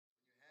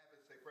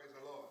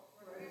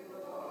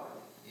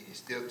You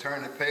still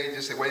turn the page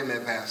and say, wait a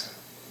minute, Pastor.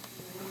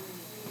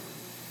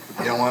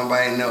 You don't want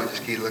anybody to know.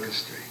 Just keep looking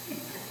straight.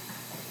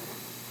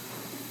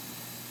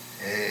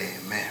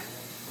 Amen.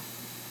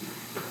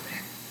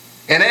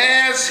 And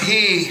as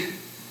he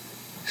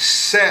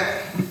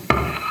sat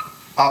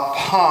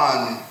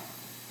upon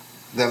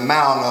the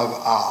Mount of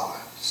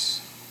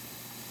Olives,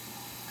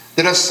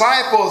 the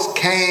disciples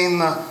came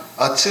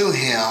to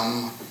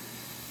him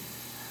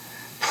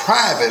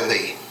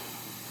privately,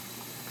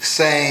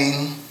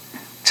 saying,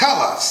 tell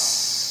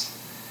us,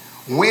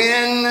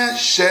 when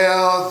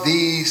shall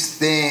these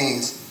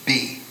things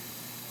be?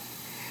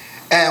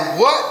 And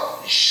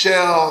what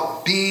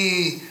shall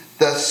be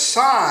the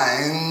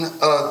sign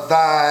of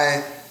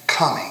thy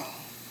coming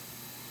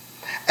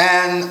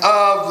and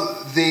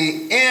of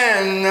the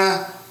end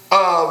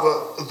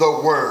of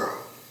the world?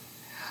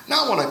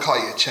 Now I want to call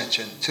your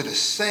attention to the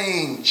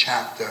same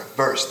chapter,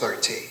 verse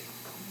 13.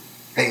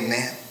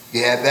 Amen.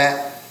 You have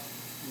that?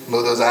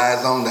 Move those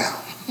eyes on down.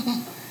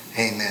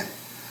 Amen.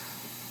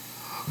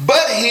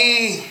 But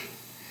he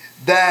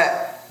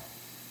that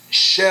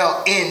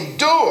shall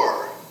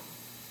endure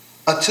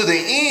unto the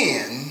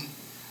end,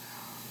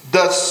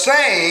 the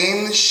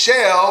same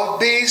shall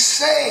be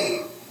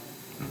saved.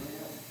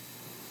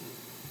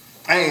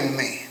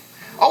 Amen.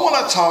 I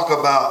want to talk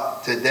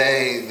about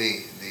today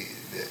the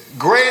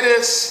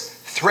greatest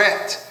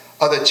threat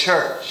of the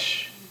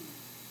church,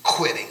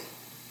 quitting.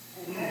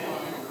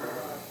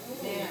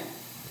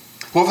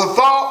 With a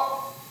thought,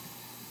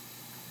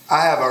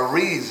 I have a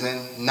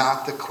reason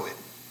not to quit.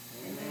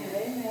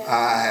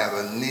 I have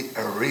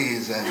a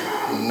reason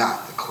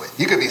not to quit.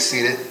 You could be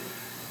seated.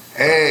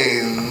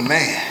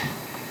 Amen.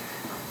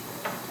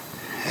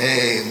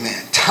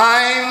 Amen.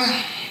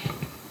 Time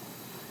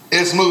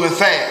is moving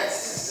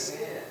fast.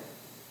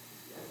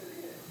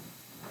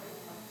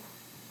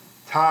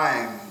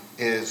 Time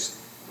is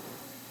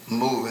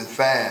moving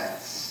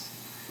fast.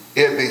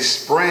 It'll be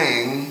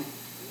spring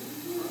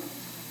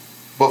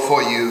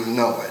before you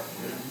know it.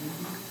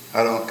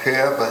 I don't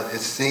care, but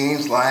it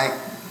seems like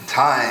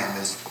time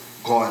is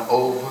going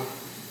over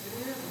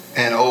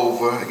and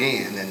over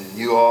again. And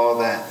you all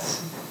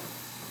that's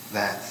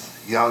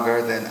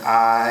younger than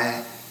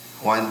I,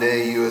 one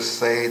day you will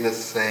say the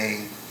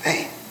same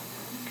thing.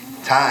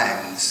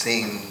 Time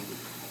seemed,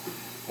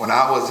 when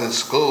I was in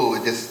school,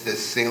 it just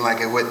seemed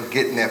like it wasn't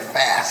getting there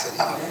fast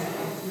enough.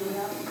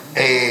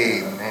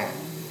 Amen.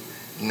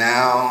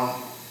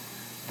 Now,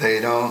 they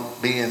don't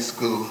be in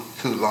school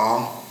too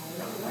long.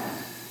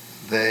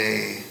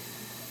 They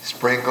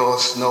sprinkle a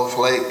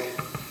snowflake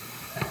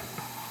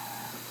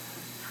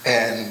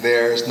and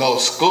there's no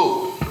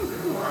school.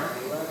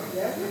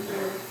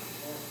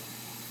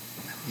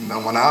 Now,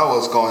 when I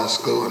was going to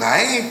school, and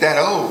I ain't that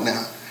old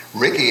now,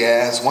 Ricky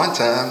asked one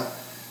time,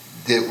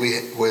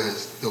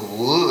 was the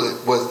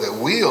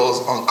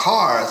wheels on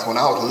cars when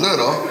I was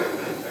little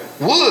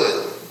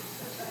wood?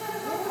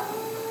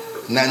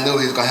 And I knew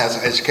he was going to have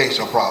some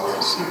educational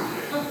problems.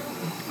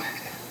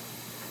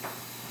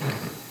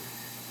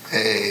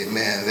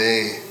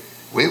 Amen.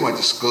 We went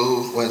to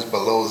school when it's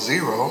below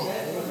zero.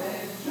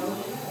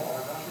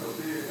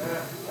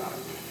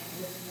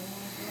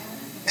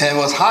 And it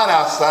was hot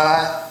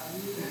outside.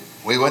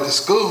 We went to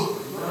school.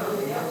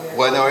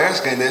 Wasn't no air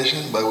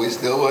conditioning, but we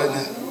still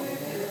wasn't.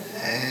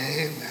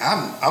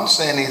 Amen. I'm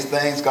saying these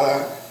things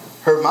because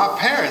I heard my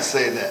parents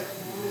say that.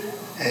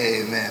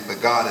 Amen. But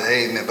God is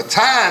amen. But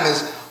time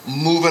is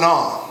moving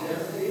on.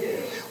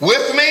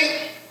 With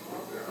me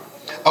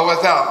or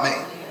without me?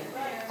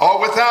 Or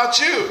without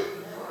you?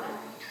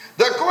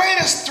 The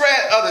greatest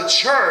threat of the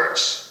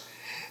church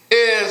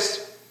is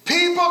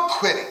people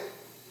quitting.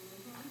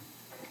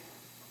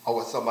 Or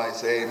would somebody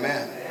say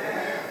amen?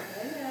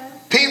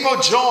 People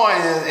join,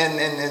 and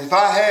if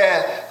I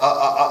had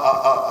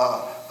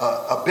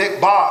a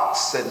big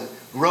box and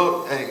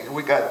wrote,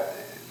 we got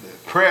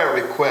prayer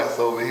requests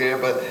over here,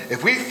 but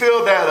if we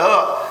fill that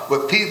up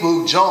with people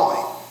who join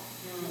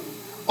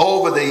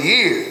over the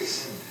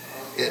years,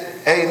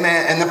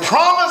 amen, and the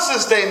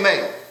promises they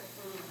make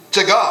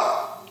to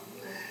God,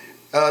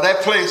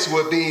 that place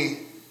would be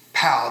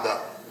piled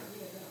up.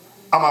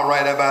 Am I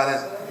right about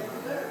it?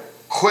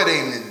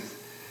 Quitting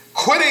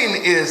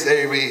is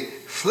a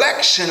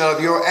reflection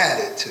of your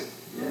attitude.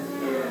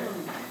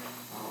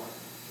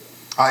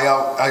 Are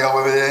y'all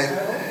with me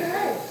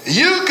today?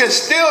 You can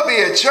still be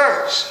at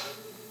church,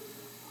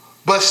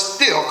 but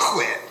still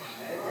quit.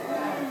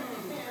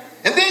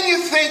 And then you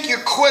think you're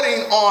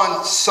quitting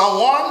on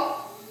someone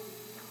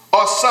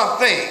or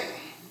something,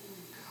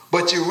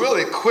 but you're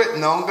really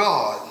quitting on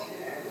God.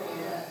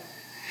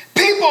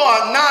 People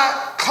are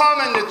not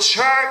coming to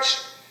church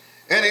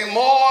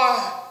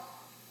anymore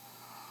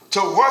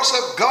to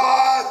worship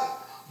God,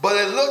 but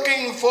they're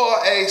looking for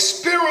a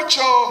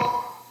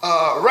spiritual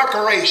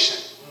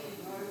recreation.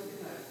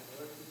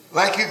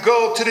 Like you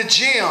go to the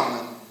gym,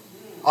 and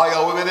are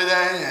y'all with me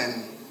today?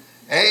 And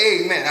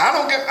amen. I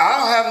don't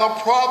have no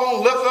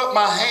problem lifting up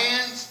my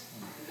hands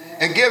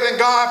and giving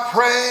God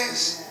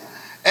praise.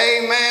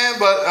 Amen.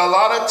 But a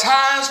lot of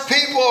times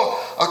people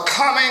are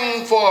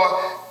coming for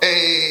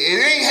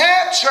it ain't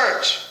had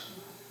church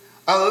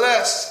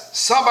unless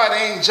somebody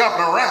ain't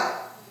jumping around.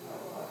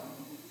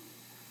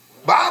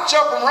 But I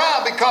jump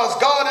around because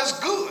God is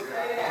good.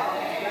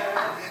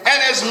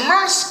 And his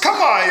mercy, come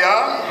on,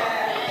 y'all.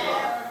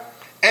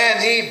 And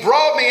he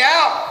brought me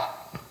out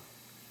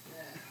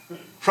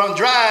from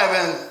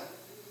driving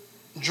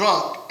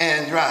drunk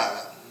and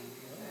driving.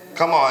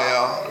 Come on,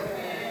 y'all.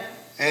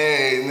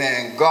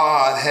 Amen.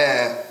 God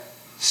has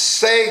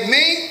saved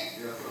me,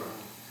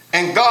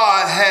 and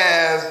God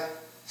has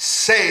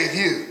saved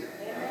you.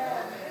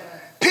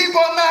 People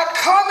are not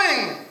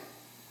coming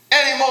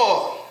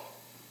anymore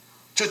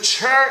to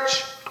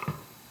church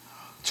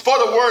for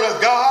the word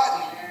of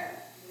God.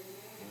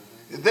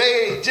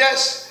 They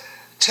just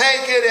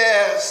take it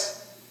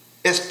as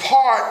it's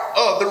part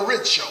of the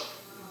ritual.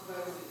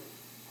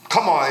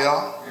 Come on,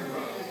 y'all.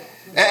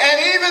 And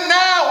even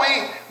now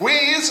we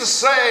used to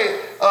say,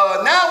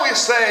 now we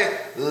say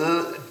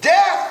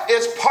death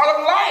is part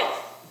of life.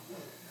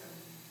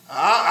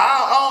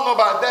 I don't know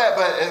about that,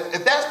 but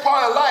if that's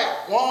part of life,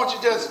 why don't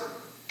you just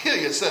kill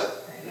yourself?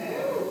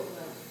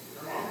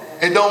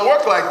 It don't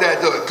work like that,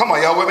 do it? Come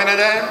on, y'all with me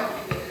today?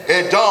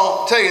 It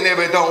don't. Tell your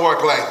neighbor it don't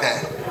work like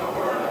that.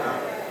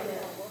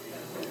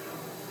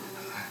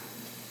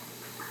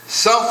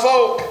 Some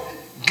folk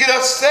get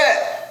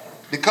upset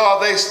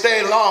because they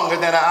stay longer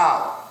than an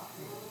hour.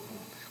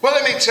 Well,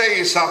 let me tell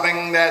you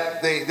something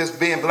that this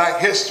being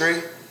Black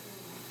history,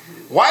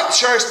 white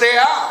church stay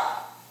an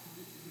hour.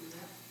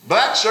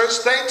 Black church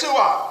stay 2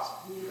 hours.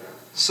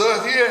 So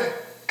if you're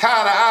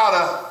kind of out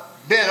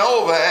of being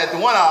over at the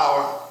 1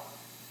 hour,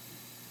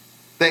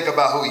 think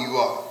about who you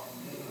are.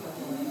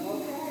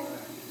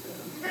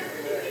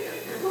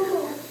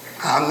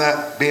 I'm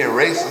not being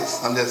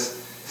racist. I'm just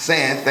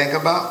saying, think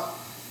about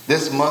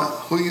this month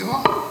who you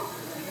are.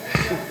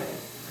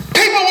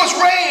 People was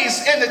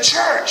raised in the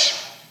church,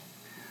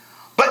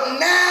 but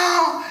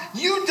now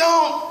you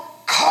don't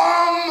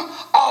come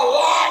a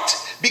lot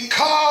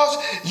because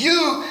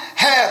you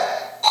have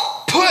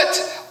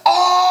put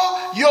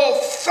all your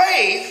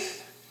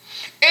faith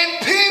in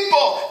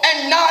people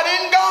and not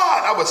in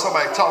God. I wish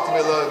somebody talk to me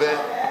a little bit.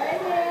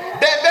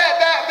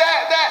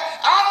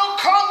 I don't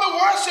come to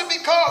worship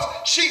because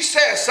she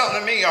says something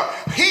to me or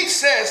he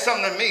says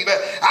something to me. But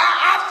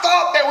I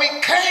thought that we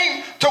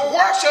came to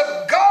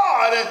worship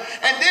God.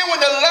 And then when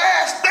the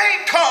last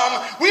day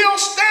comes, we don't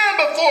stand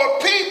before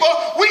people.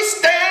 We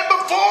stand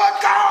before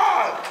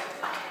God.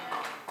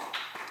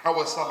 I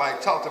wish somebody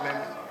talk to me.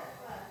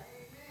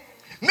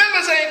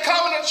 Members ain't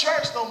coming to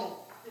church no more.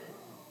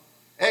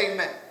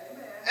 Amen.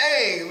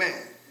 Amen.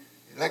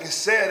 Like I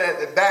said,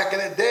 that back in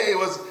the day, it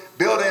was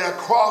building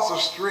across the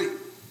street.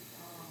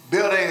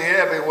 Building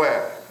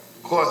everywhere.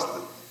 Of course,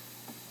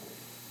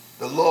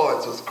 the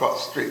Lord's was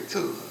across the street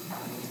too.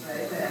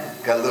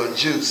 Got a little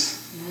juice.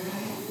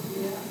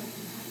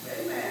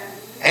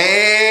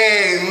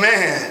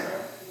 Amen.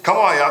 Come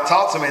on, y'all,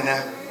 talk to me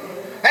now.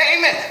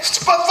 Amen.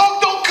 But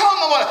folk don't come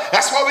no more.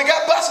 That's why we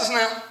got buses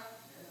now.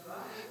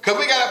 Because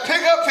we got to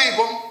pick up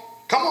people,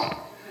 come on,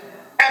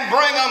 and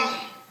bring them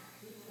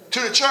to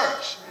the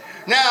church.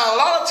 Now, a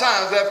lot of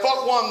times that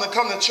folk want them to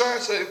come to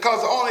church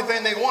because the only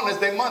thing they want is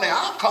their money.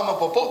 I'm coming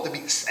for folk to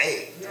be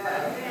saved.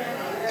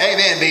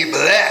 Amen. Be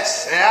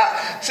blessed.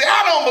 See,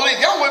 I don't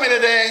believe, y'all with me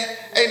today?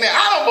 Amen.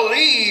 I don't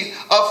believe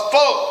of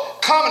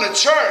folk coming to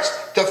church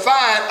to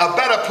find a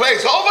better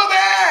place over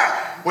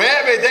there where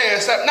every day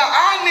is except. Now,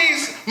 I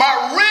need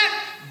my rent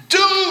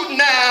due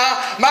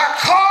now. My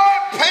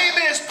car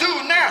payment is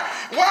due now.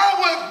 Why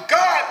would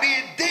God be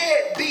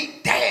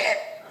deadbeat dad?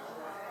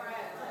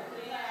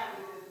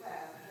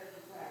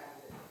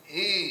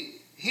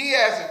 He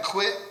hasn't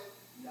quit.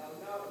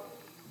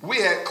 We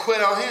had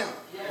quit on him.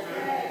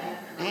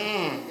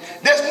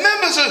 There's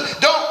members who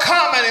don't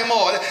come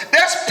anymore.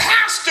 There's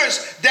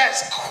pastors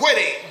that's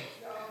quitting.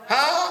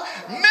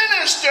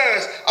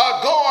 Ministers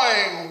are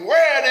going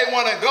where they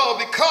want to go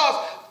because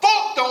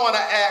folk don't want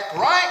to act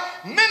right.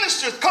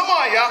 Ministers, come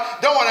on, y'all,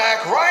 don't want to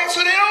act right,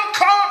 so they don't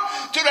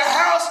come to the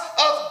house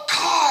of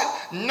God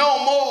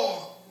no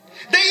more.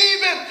 They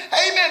even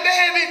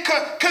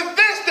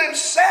convinced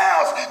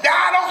themselves that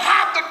I don't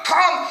have to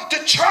come to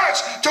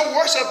church to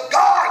worship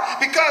God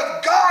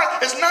because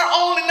God is not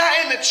only not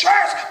in the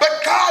church,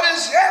 but God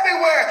is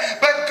everywhere.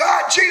 But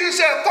God, Jesus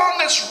said, upon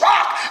this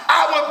rock,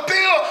 I will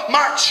build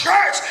my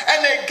church and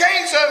the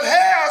gates of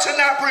hell shall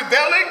not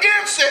prevail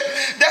against it.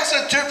 That's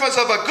the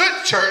difference of a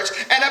good church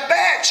and a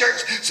bad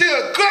church. See,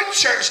 a good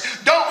church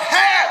don't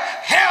have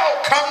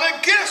hell coming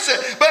against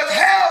it, but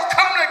hell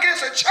coming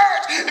against a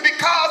church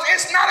because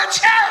it's not a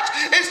church.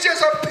 It's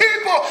just a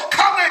people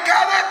coming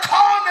together and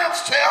calling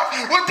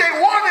themselves what they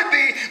want to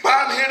be. But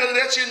I'm here to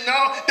let you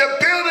know the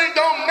building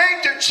don't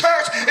make the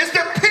church. It's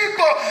the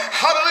people,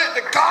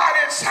 hallelujah, the God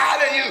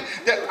inside of you.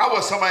 I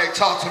want somebody to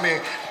talk to me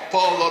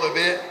for a little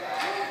bit.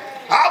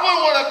 I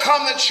wouldn't want to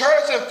come to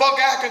church and folk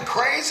acting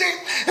crazy.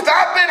 If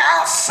I've been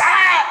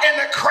outside in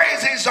the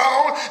crazy zone,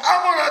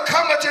 I want to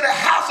come into the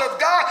house of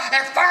God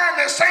and find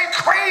the same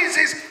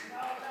crazies.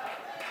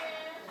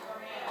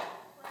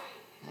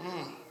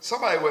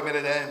 Somebody with me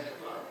today.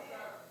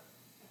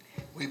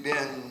 We've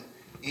been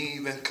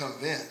even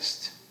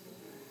convinced.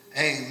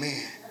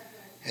 Amen.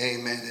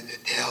 Amen.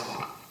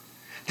 That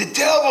the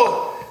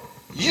devil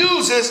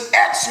uses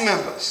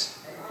ex-members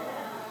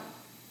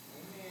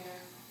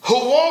who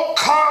won't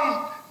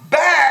come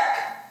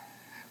back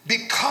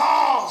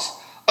because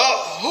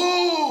of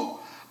who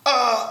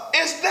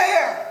is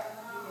there.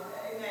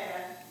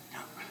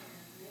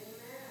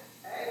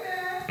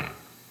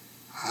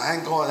 I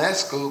ain't going to that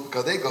school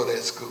because they go to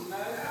that school.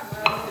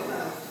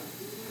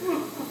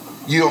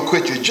 You don't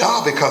quit your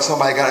job because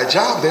somebody got a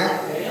job there.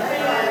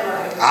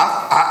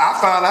 I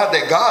found out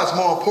that God's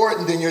more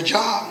important than your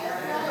job.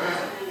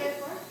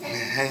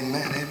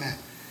 Amen, amen.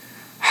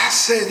 I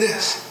say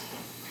this.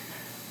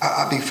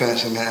 I'll be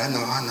finishing, man. I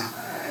know.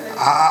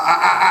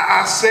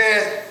 I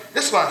said,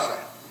 this is what I say.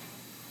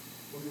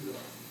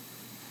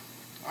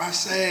 I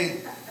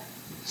say,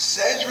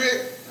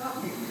 Cedric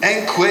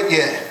ain't quit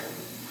yet.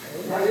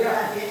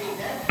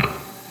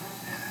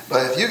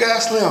 But if you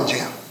got Slim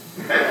Jim,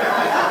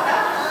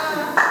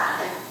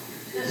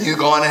 you're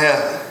going to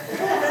heaven.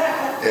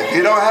 If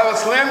you don't have a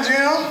Slim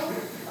Jim,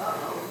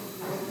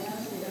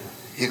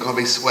 you're going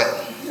to be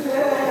sweating.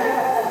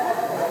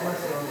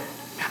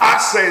 I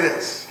say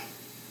this.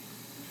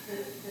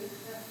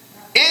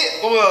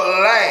 It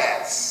will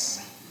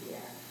last.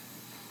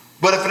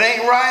 But if it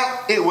ain't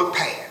right, it will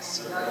pass.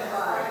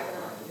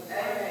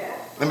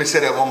 Let me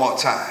say that one more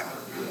time.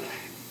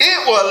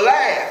 It will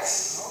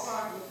last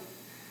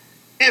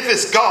if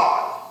it's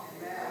God.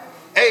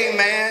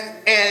 Amen.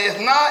 And if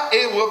not,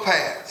 it will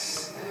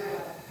pass.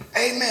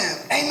 Amen.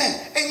 Amen.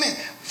 Amen.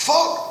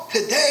 Folk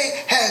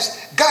today has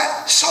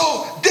got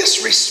so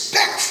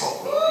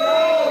disrespectful.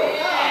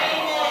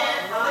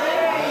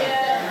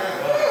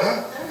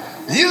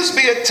 Used to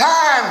be a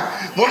time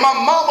when my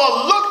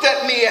mama looked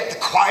at me at the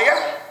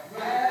choir,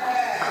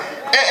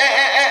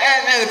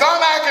 and if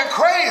I'm acting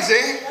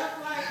crazy,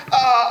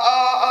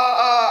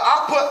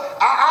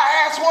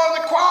 I asked one of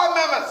the choir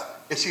members,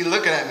 is she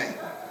looking at me?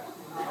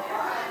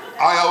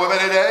 Are y'all with me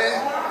today?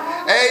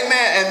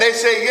 Amen. And they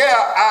say, yeah,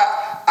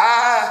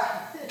 I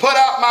put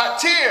out my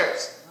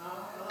tears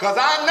because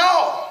I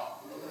know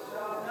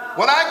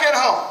when I get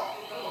home,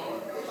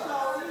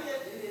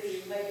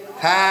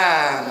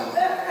 time.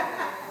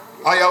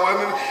 Are y'all with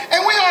me?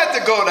 And we don't have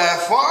to go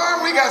that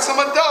far. We got some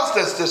adults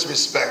that's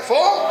disrespectful.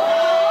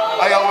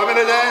 Are y'all with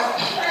me today?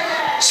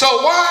 So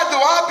why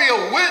do I be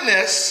a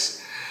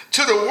witness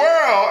to the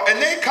world and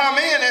they come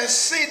in and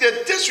see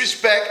the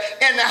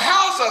disrespect in the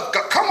house of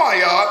God? Come on,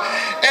 y'all.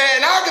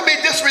 And I can be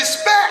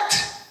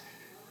disrespect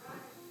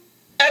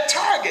at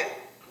Target.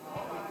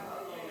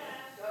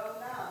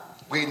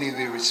 We need to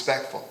be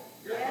respectful.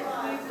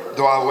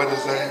 Do I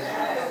witness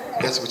that?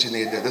 That's what you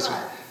need to do. This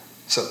one.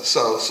 So.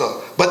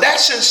 But that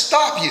shouldn't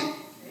stop you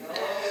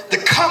to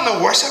come to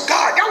worship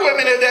God. Y'all with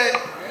me today?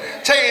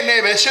 Tell your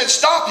neighbor, it shouldn't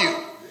stop you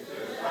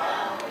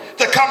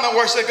to come to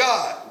worship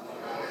God.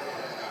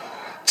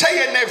 Tell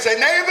your neighbor, say,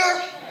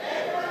 neighbor,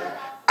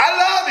 I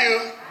love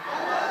you,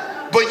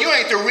 but you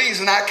ain't the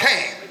reason I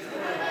came.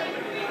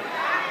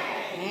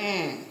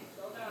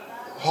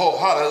 Oh,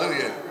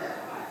 hallelujah.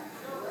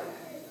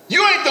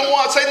 You ain't the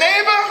one, say,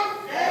 neighbor,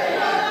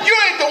 you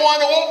ain't the one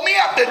that woke me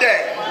up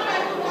today.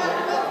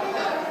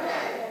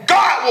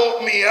 God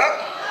woke me up.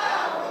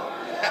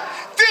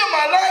 Fill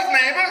my life,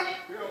 neighbor,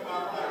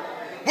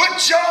 with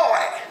joy.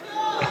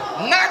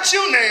 Not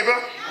you, neighbor,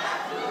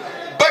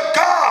 but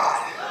God.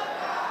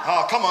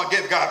 Oh, come on,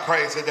 give God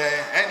praise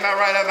today. Ain't I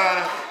right about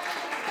it?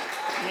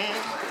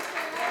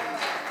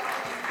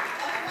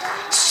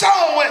 So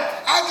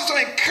I just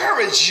want to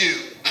encourage you.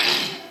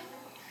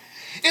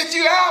 If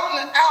you're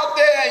out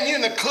there and you're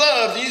in the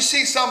clubs and you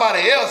see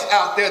somebody else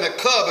out there at the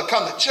club and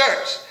come to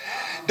church,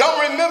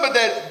 don't remember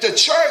that the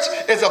church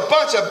is a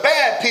bunch of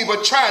bad people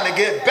trying to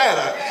get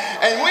better.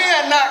 And we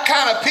are not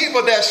kind of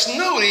people that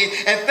snooty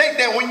and think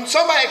that when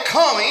somebody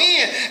come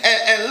in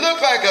and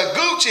look like a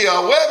Gucci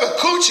or whatever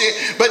Gucci,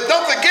 but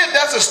don't forget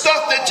that's the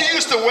stuff that you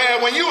used to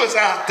wear when you was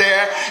out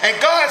there. And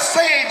God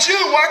saved you.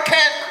 Why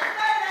can't...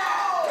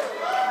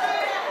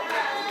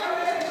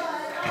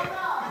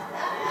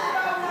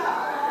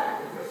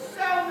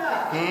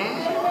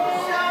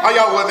 Are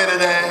y'all with me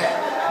today?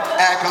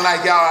 Acting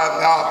like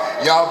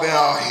y'all been,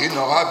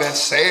 I've been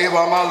saved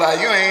all my life.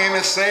 You ain't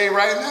even saved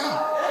right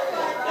now.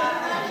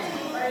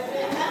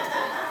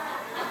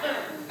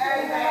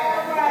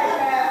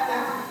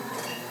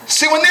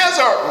 See, when there's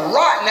a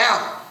rotten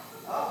apple,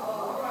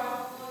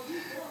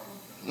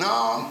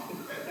 no,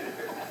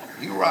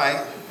 you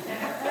right.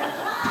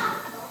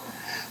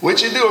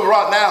 What you do with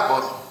rotten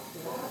apple?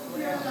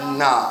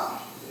 Nah.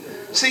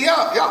 See,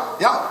 y'all.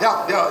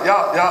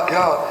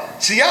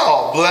 See,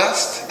 y'all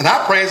blessed, and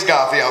I praise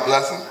God for y'all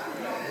blessing.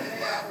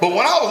 But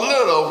when I was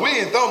little, we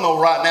didn't throw no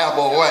rotten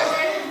apple away.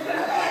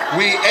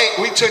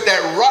 We took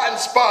that rotten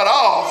spot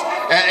off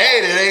and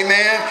ate it,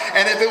 amen.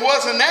 And if it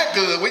wasn't that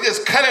good, we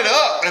just cut it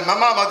up. And my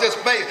mama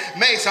just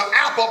made some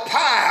apple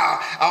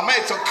pie or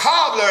made some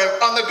cobbler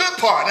on the good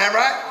part, isn't that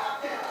right?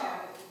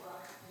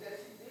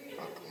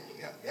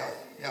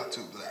 Y'all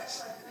too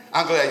blessed.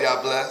 I'm glad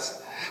y'all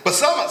blessed. But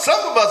some of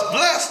us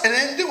blessed and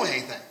didn't do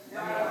anything.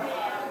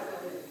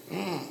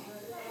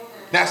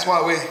 That's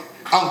why we're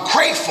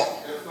ungrateful.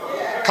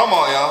 Come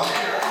on, y'all.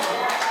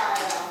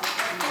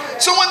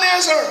 So when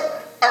there's an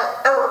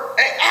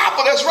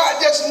apple that's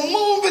right, just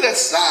move it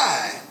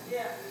aside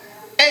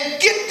and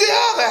get the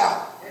other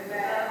apple.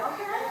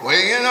 Well,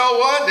 you know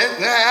what?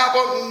 The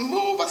apple,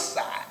 move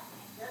aside.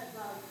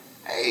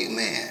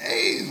 Amen.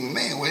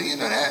 Amen. Well, you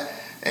know that.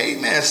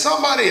 Amen.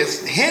 Somebody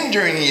is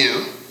hindering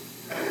you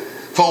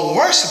from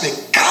worshiping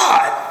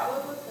God.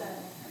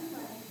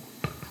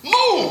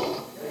 Move.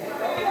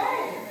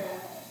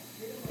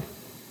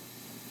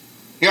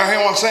 Y'all hear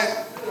what I'm saying?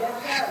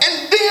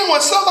 And then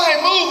when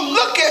somebody moves,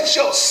 look at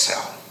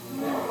yourself.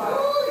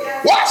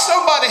 Why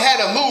somebody had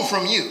to move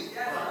from you?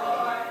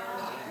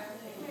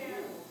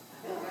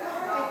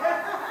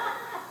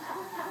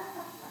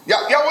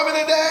 Y'all with me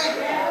today?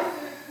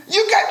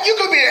 You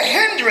could be a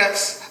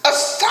hindrance of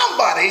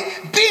somebody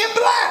being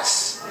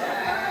blessed.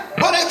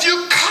 But if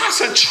you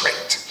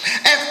concentrate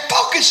and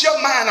focus your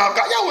mind on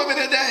God, y'all with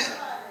me today?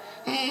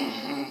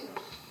 Mm-hmm.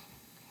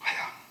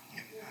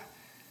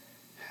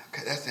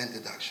 Okay, that's the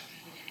introduction.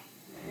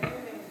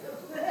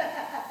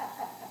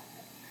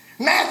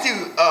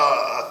 Matthew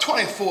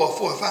 24,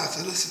 4 and 5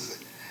 says,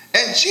 listen.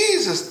 And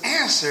Jesus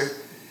answered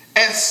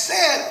and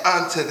said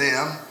unto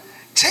them,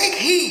 take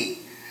heed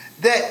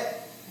that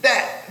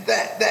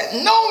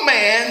no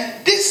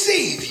man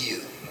deceive you.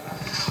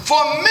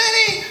 For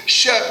many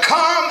shall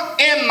come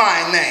in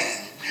my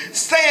name,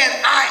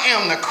 saying, I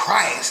am the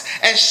Christ,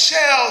 and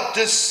shall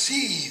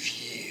deceive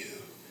you.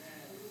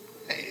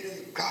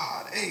 Hey,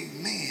 God,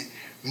 amen.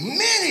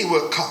 Many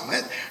will come.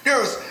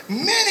 There's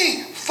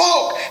many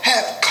folk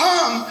have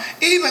come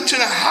even to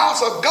the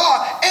house of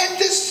God and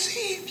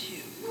deceived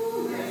you.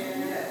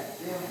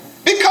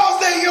 Because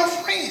they're your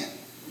friend.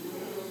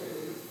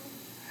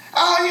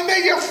 Oh,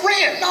 they're your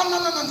friend. No.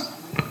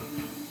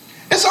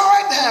 It's all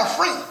right to have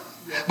friends.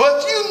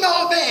 But you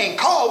know they ain't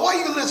called. Why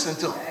you listen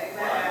to them?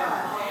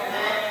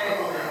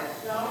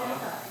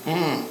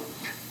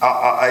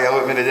 Are y'all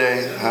with me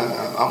today? I'm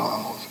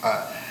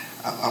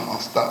going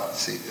to stop and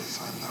see this.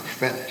 I'm not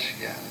finished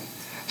yet.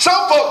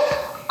 Some folk,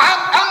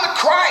 I'm the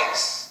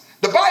Christ.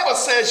 The Bible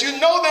says you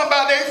know them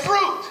by their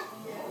fruit.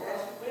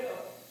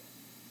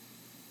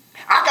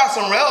 I got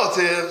some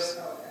relatives,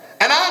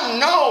 and I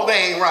know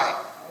they ain't right.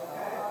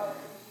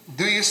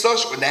 Do you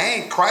associate with them? They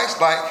ain't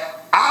Christ-like.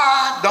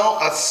 I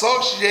don't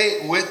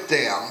associate with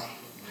them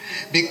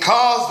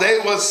because they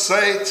will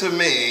say to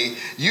me,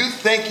 you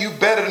think you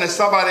better than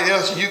somebody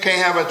else, you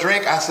can't have a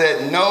drink? I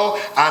said, no,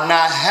 I'm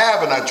not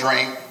having a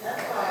drink.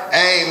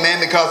 Amen.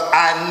 Because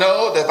I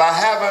know that if I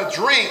have a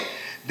drink,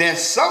 then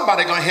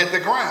somebody going to hit the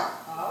ground.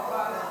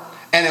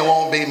 And it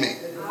won't be me.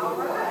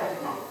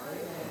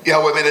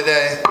 Y'all with me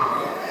today?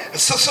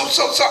 So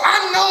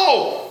I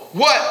know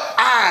what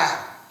I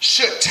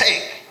should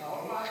take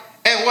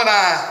and what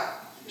I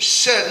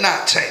should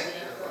not take.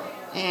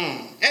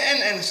 And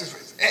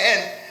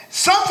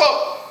some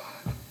folk,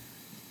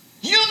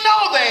 you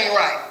know they ain't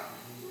right.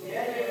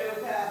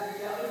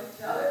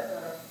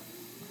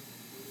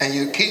 And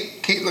you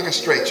keep looking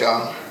straight,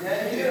 y'all.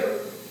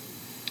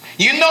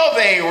 You know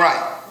they ain't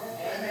right.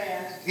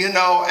 You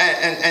know,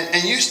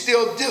 and you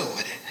still deal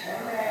with it.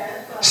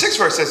 6th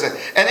verse says that.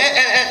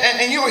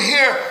 And you will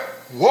hear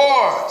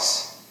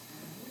wars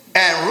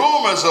and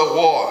rumors of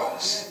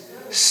wars.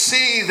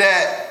 See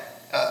that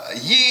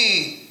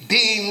ye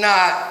be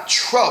not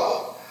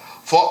troubled,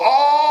 for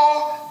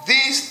all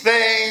these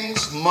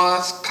things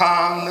must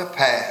come to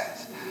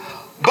pass.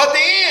 But the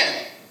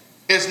end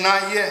is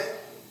not yet.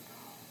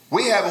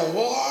 We having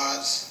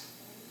wars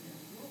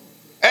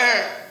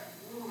and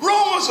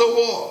rumors of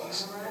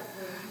wars.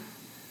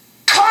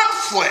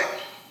 Conflict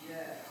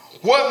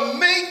will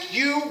make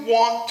you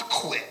want to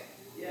quit.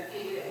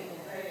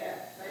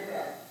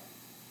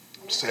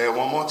 Say it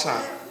one more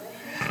time.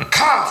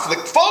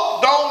 Conflict.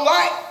 Folk don't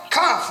like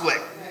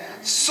conflict,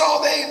 so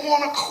they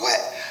want to quit.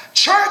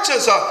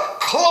 Churches are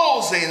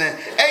closing and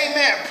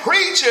amen.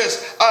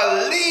 Preachers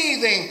are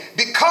leaving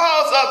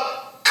because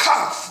of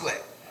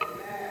conflict.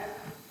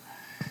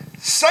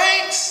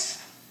 Saints,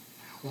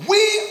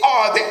 we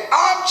are the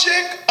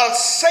object of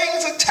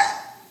Satan's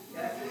attack.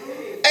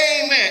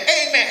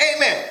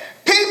 Amen.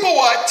 People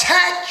will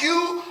attack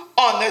you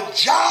on the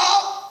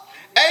job.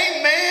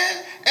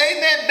 Amen.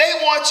 They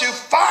want you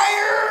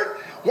fired.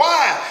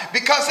 Why?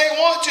 Because they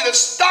want you to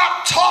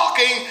stop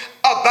talking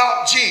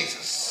about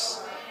Jesus.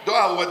 Do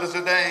I have a witness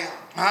today?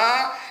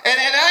 Huh? And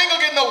I ain't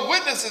going to get no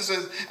witnesses.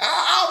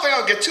 I don't think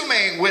I'll get too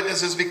many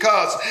witnesses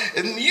because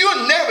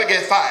you'll never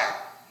get fired.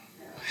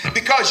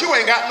 Because you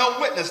ain't got no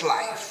witness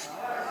life.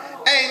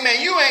 Amen.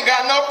 You ain't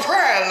got no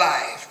prayer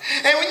life.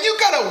 And when you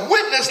got a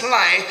witness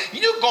life,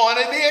 you're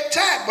going to be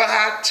attacked. But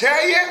I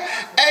tell you,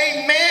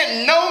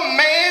 amen, no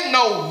man,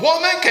 no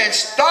woman can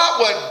stop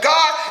what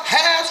God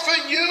has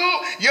for you.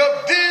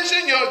 Your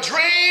vision, your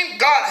dream,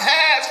 God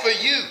has for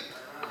you.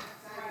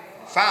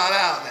 Found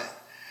out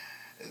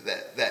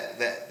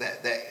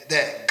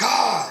that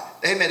God,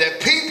 amen, that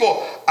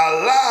people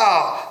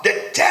allow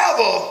the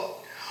devil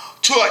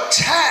to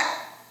attack,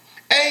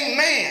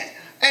 amen,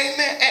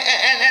 amen,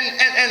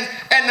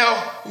 and the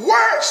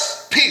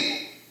worst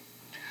people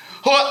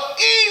who are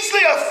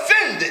easily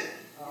offended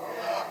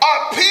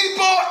are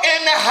people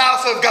in the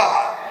house of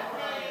God.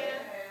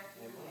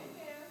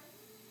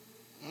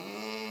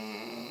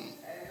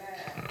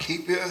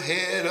 Keep your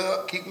head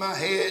up, keep my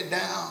head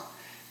down.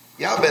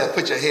 Y'all better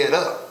put your head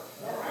up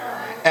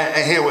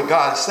and hear what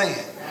God is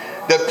saying.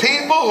 The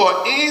people who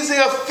are easily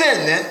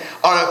offended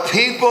are the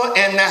people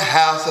in the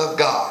house of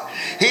God.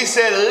 He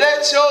said,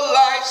 let your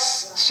light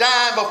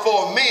shine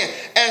before men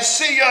and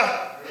see your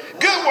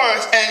good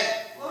works.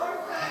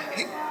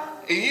 And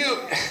you,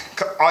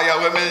 are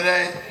y'all with me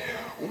today?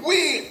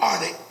 We are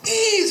the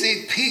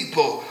easy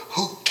people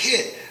who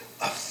get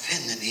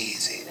offended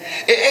easy.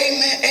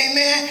 Amen,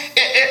 amen.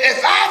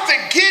 If I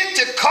forget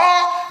to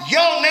call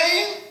your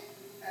name,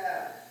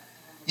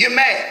 you're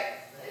mad.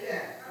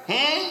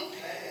 Amen.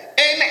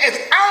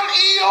 If I'm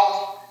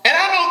ill and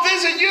I don't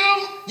visit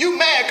you, you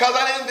mad because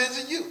I didn't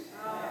visit you.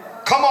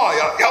 Come on,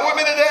 y'all. Y'all with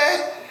me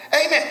today?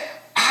 Amen.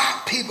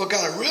 Our people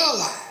got to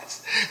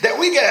realize that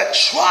we got to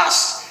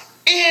trust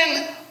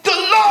in the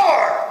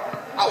Lord.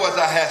 I wish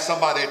I had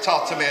somebody to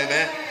talk to me,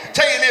 man.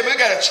 Tell your neighbor, we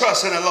got to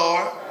trust in the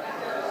Lord.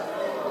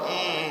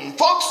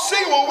 Folks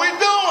see what we're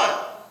doing.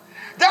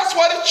 That's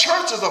why the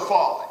churches are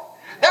falling.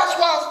 That's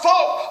why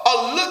folk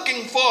are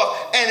looking for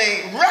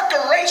a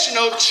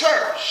recreational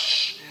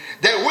church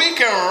that we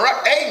can,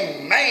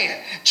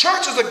 amen.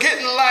 Churches are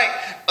getting like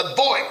a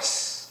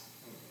voice.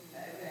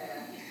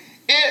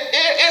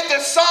 If the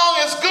song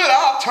is good,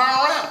 I'll turn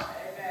around.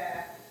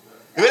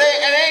 If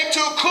it ain't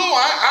too cool,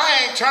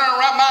 I ain't turning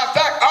around. Matter of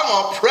fact, I'm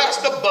going to press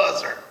the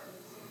buzzer.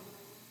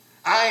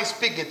 I ain't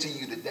speaking to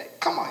you today.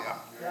 Come on, y'all.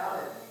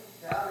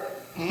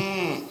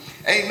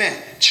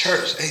 Amen.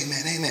 Church,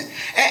 amen, amen.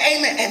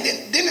 Amen.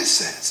 And then it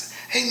says,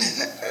 amen.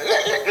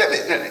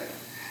 Let me.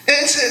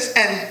 It says,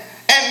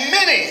 and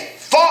many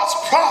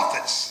false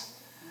prophets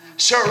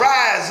shall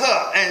rise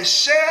up and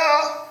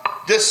shall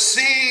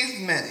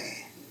deceive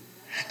many.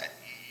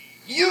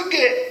 You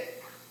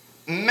get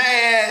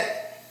mad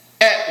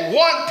at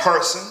one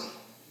person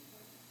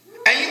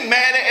and you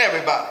mad at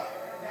everybody.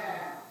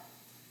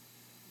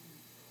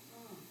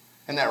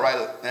 Isn't that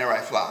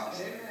right,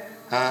 Flowers?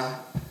 Huh?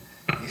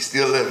 You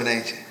still living,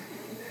 ain't you?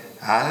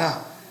 I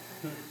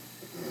know.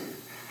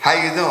 How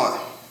you doing?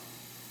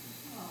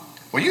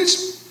 Well,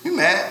 you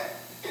mad?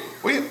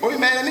 Were you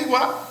mad at me?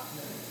 What?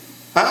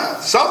 Huh?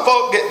 Some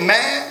folk get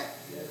mad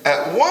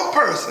at one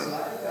person.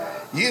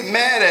 You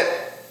mad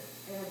at,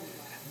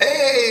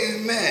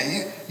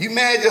 amen. You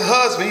mad at your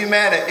husband, you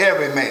mad at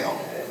every male.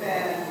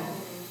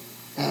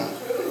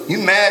 You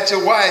mad at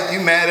your wife, you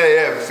mad at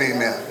every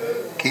female.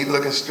 Keep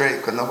looking straight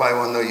because nobody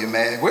want to know you're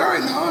mad. We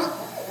already know it.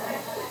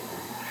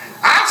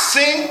 I've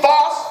seen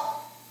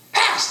false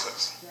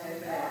pastors.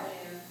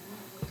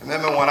 I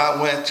remember when I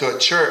went to a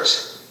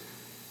church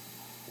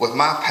with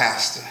my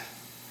pastor,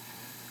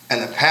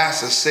 and the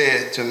pastor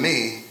said to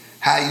me,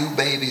 how you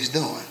babies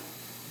doing?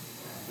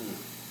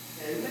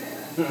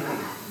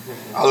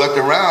 I looked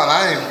around,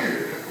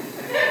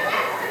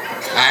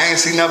 I ain't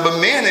seen nothing but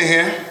men in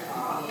here.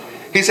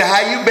 He said,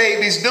 how you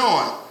babies doing?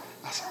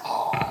 I said,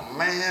 oh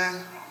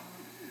man.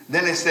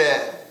 Then he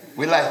said,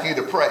 we'd like you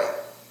to pray.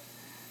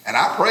 And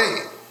I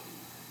prayed.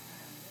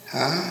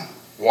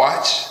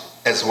 Watch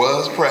as well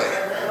as pray.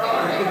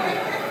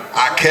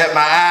 I kept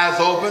my eyes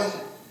open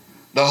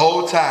the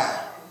whole time.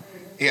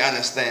 You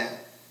understand?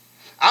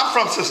 I'm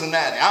from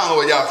Cincinnati. I don't know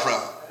where y'all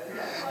from.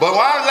 But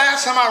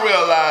last time I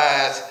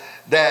realized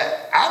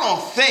that I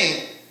don't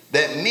think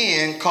that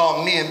men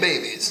call men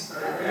babies.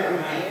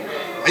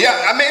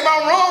 Yeah, maybe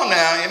I'm wrong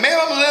now. Maybe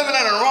I'm living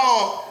in the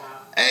wrong.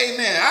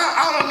 Amen.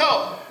 I don't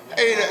know.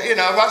 Hey, if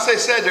I say,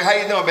 Cedric, how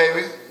you doing,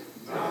 baby?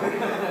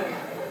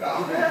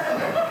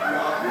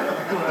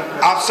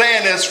 I'm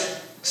saying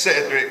this,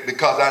 Cedric,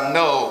 because I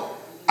know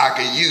I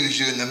can use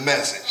you in the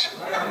message.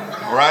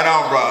 Right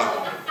on,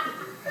 brother.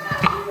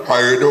 How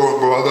you doing,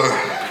 brother?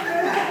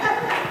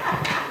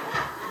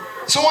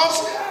 So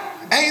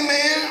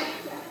amen.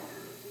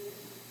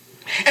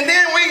 And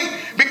then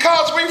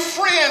because we're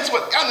friends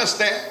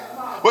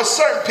with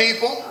certain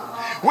people,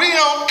 we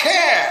don't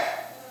care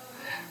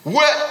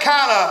what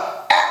kind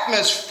of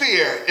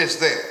atmosphere is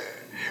there.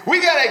 We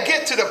got to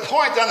get to the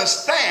point to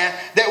understand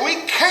that we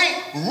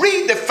can't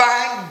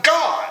redefine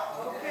God.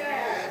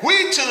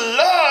 We to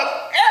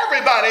love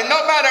everybody,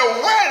 no matter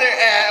where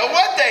they're at or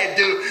what they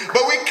do,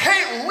 but we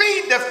can't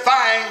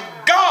redefine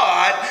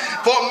God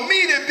for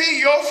me to be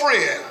your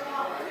friend.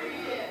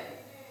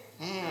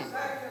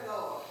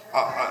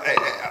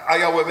 Are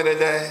y'all with me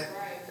today?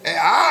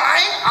 I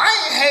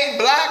ain't hate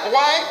black,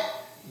 white,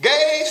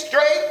 gay,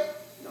 straight.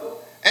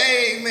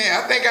 Amen.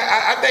 I think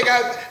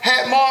I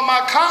had more of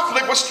my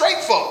conflict with straight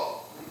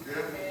folk.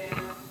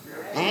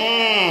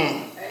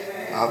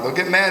 Don't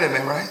get mad at me,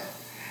 right?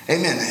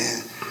 Amen,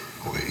 man.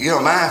 You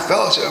know, mind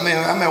fellowship. I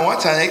mean, one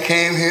time they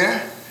came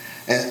here,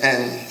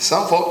 and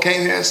some folk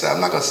came here and said,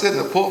 I'm not going to sit in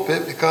the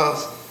pulpit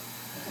because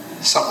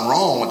there's something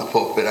wrong with the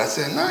pulpit. I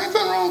said, no, ain't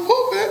nothing wrong with the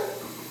pulpit.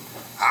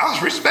 I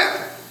was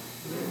respectful.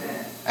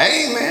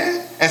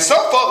 Amen. And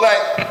some folk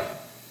like,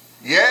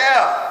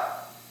 yeah,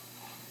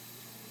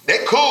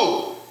 they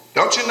cool.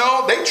 Don't you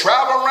know they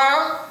travel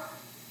around?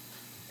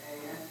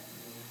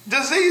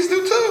 Disease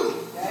do too.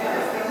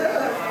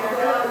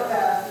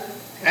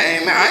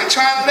 Amen. I ain't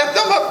trying to lift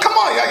them up. Come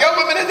on, y'all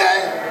with me today?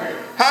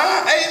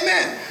 Huh?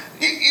 Amen.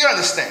 You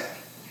understand?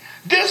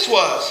 This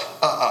was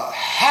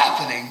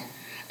happening.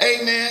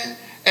 Amen.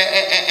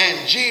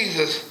 And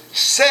Jesus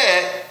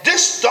said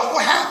this stuff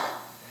would happen.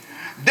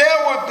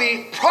 There would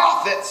be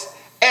prophets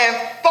and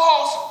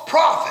false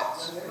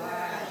prophets.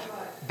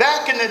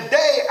 Back in the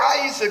day,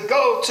 I used to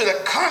go to the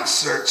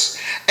concerts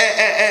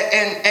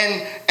and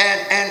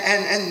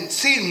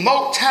see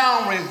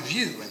Motown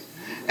Review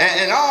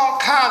and all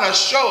kind of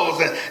shows,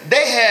 and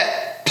they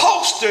had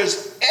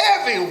posters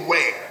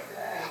everywhere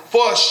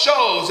for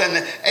shows.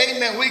 And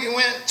amen, we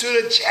went to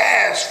the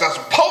jazz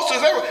festival,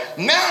 posters everywhere.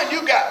 Now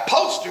you got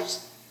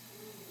posters,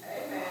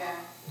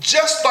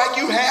 just like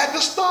you had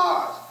the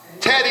stars,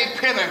 Teddy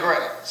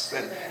Pendergrass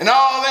and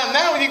all them.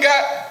 Now you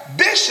got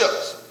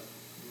bishops.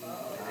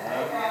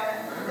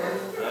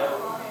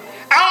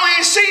 I don't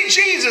even see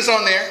Jesus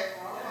on there.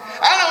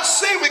 I don't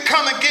see we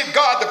come and give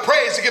God the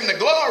praise, to give him the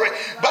glory.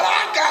 But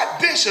I got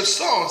Bishop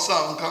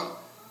so-and-so come.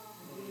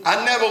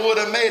 I never would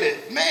have made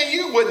it. Man,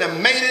 you wouldn't have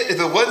made it if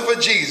it wasn't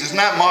for Jesus,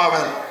 not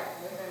Marvin.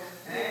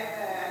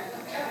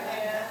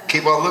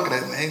 Keep on looking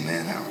at me.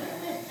 Amen.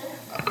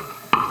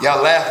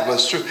 Y'all laugh, but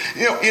it's true.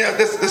 You know,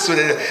 this is what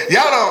it is.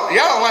 Y'all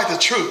don't like the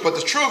truth, but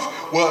the truth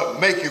will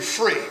make you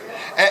free.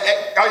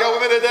 Are y'all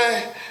with me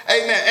today?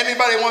 Amen.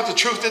 Anybody want the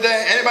truth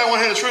today? Anybody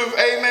want to hear the truth?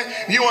 Amen.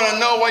 You want to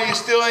know why you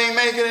still ain't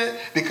making it?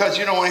 Because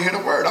you don't want to hear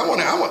the word.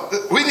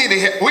 We need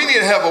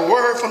to have a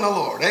word from the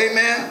Lord.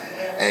 Amen.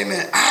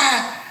 Amen.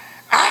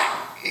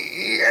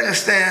 You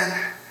understand?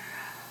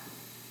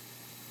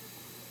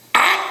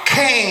 I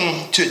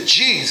came to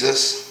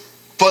Jesus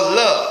for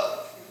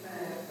love.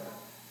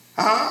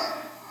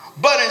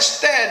 But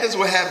instead, this is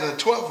what happened in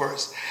the 12th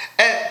verse.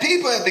 And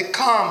people have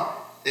become,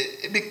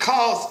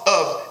 because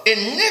of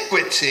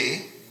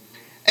iniquity,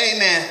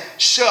 amen,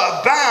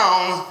 shall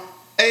abound,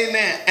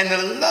 amen, and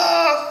the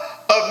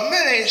love of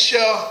many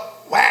shall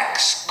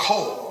wax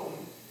cold.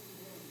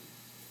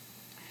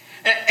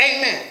 And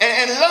amen.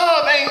 And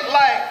love ain't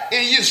like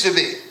it used to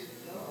be.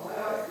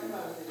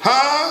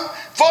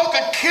 Folk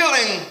are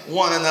killing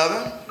one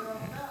another.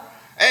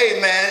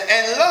 Amen.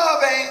 And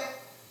love ain't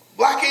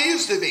like it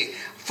used to be.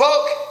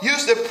 Folk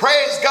used to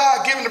praise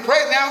God, give him the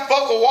praise. Now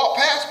folk will walk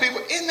past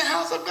people in the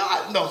house of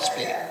God and don't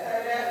speak.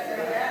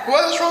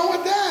 What is wrong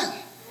with that?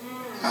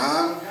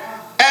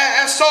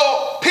 And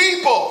so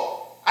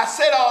people, I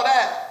said all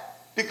that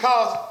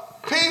because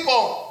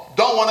people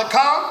don't want to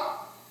come.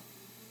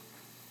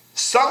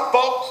 Some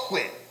folk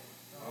quit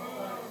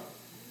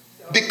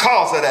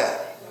because of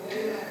that.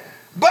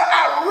 But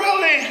I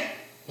really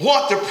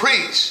want to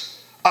preach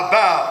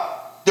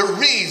about the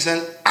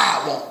reason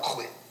I won't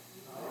quit.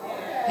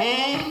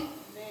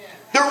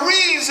 The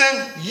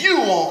reason you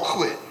won't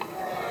quit.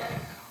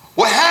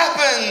 What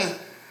happened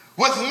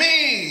with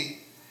me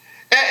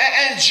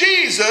and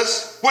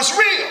Jesus was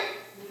real.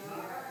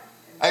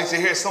 I used to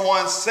hear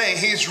someone saying,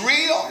 he's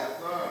real.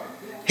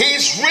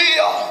 He's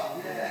real.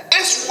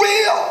 It's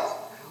real.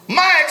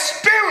 My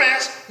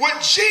experience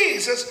with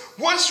Jesus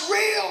was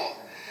real.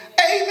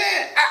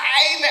 Amen.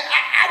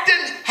 I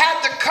didn't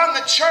have to come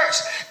to church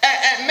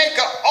and make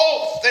an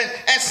oath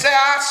and say,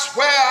 I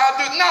swear I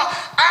do. No,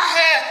 I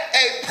had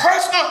a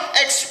personal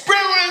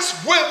experience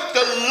with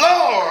the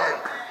Lord.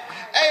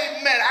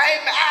 Amen.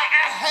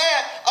 I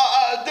had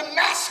a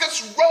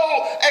Damascus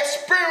Road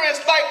experience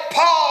like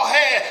Paul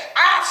had.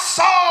 I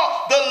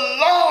saw the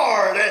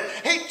Lord and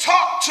he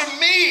talked to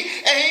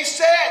me and he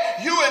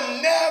said, you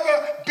will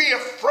never be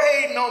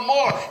afraid no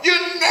more. You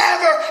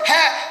never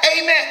have,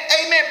 amen,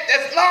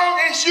 as long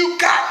as you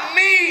got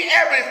me,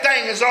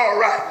 everything is all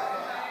right.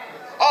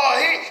 Oh,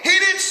 he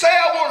didn't say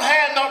I won't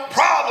have no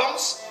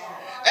problems.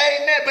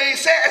 Amen. But he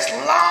said, as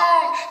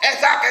long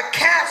as I can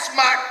cast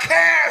my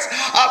cares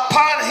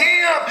upon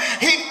him,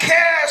 he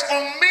cares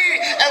for me.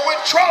 And when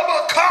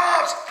trouble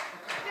comes,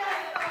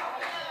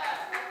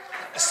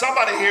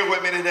 somebody here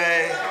with me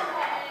today.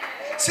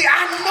 See,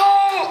 I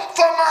know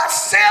for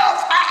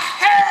myself, I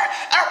had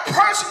a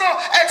personal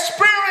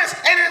experience.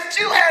 And if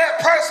you had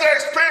a personal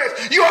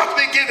experience, you ought to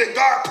be giving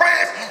God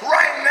praise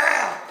right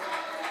now.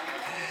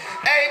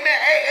 Amen.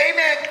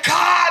 Amen.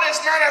 God is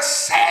not a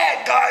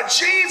sad God.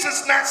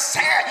 Jesus is not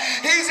sad.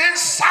 He's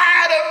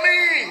inside of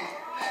me.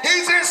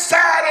 He's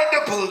inside of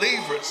the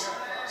believers.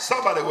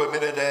 Somebody with me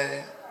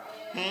today.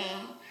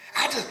 Amen.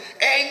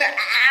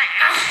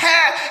 I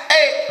had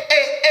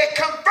a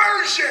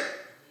conversion.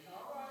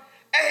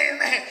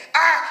 Amen.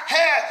 I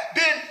had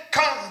been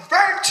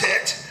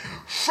converted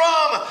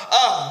from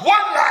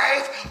one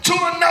life to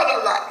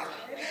another life.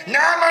 Now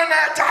I might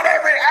not dot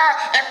every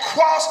I and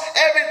cross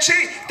every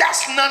T.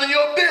 That's none of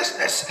your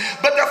business.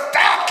 But the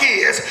fact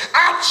is,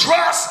 I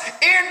trust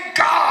in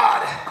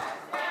God.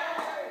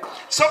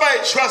 Somebody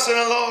trust in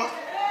the Lord.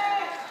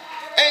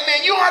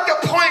 Amen. You don't have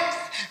to point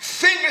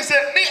fingers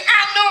at me.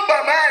 I know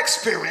about my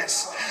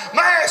experience.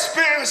 My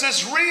experience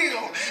is real.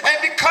 And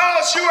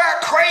because you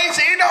are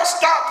crazy, it don't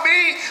stop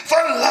me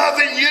from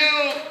loving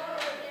you.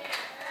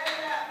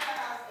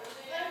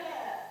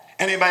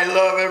 Anybody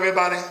love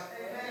everybody?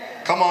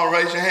 Come on,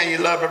 raise your hand. You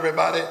love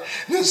everybody.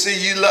 Now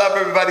see, you love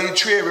everybody. You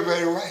treat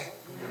everybody right.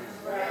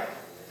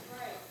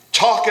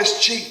 Talk is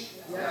cheap.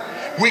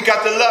 We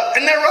got to love.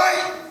 Isn't that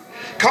right?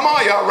 Come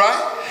on, y'all,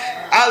 right?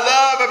 I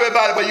love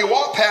everybody, but you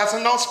walk past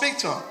and don't speak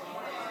to them.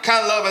 What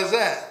kind of love is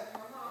that?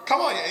 Come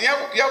on,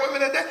 y'all with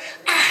me today?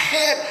 I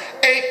had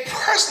a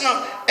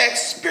personal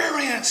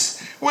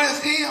experience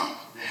with him.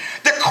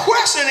 The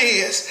question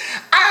is,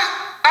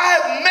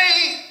 I've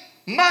made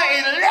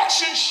my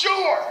election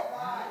sure.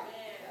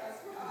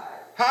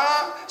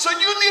 So you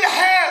need to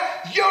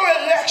have your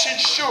election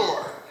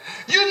sure.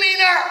 You need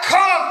not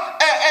come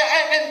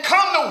and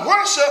come to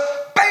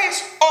worship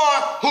based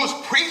on who's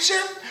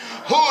preaching,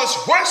 who is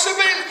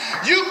worshiping.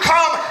 You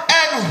come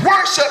and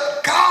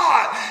worship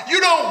God.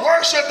 You don't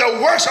worship the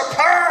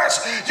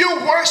worshipers.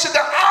 You worship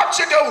the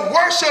object of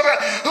worship,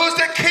 who's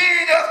the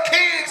King of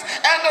Kings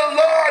and the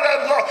Lord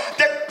of Lords.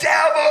 The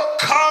devil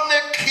come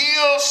to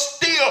kill,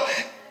 steal.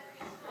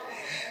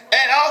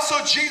 And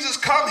also Jesus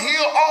come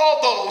heal all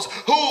those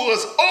who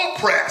was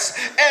oppressed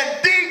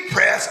and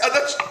depressed of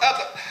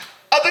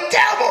the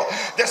devil.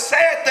 The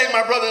sad thing,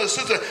 my brothers and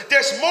sisters,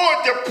 there's more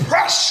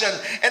depression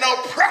and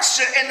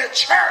oppression in the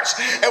church.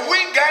 And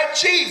we got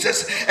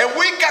Jesus. And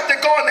we got to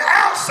go on the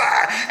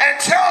outside and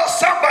tell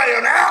somebody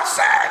on the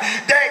outside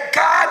that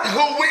God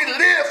who we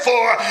live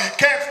for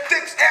can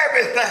fix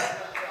everything.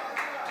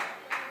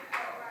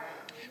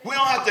 We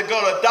don't have to go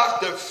to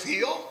Dr.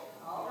 Phil.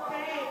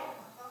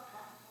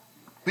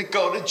 We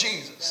go to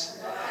Jesus.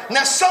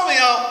 Now, some of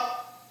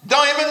y'all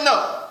don't even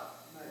know.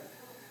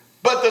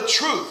 But the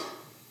truth,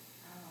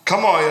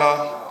 come on,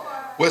 y'all,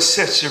 will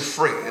set you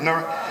free. You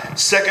know,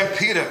 2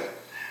 Peter,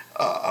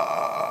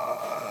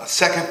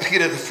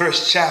 the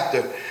first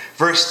chapter,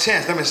 verse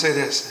 10. Let me say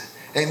this.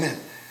 Amen.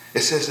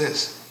 It says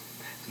this.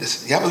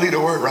 Listen, y'all believe the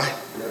word, right?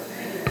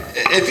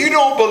 If you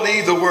don't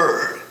believe the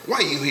word, why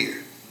are you here?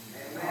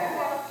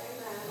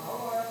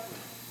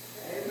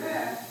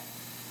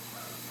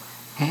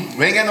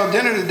 We ain't got no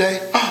dinner today.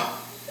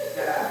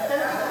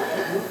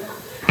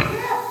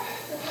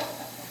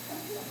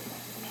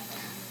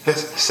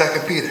 Listen,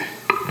 2 Peter.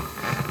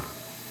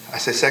 I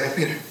said 2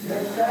 Peter. All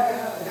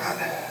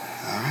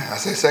right. I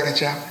said second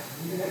chapter.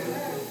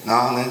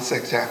 No, then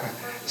second chapter.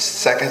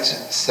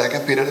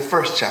 Second Peter, the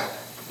first chapter.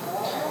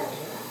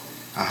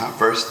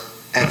 Verse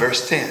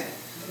 10.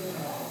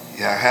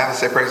 Yeah, I have it.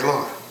 Say praise the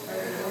Lord.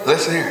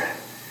 Listen here.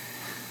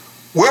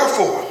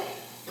 Wherefore,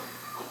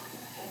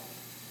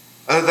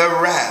 the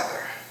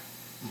rather,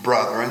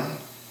 brethren,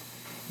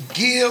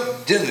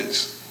 give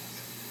diligence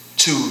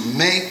to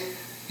make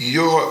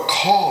your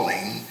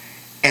calling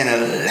and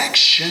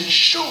election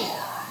sure.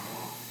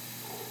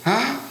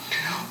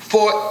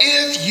 For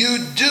if you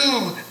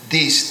do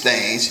these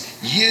things,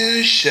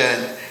 you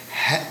should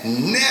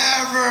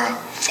never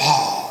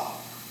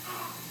fall.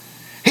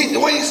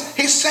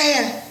 He's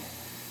saying,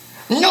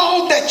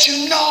 know that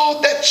you know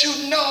that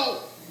you know.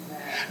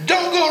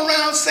 Don't go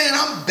around saying,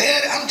 I'm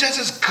better, I'm just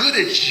as good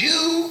as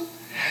you.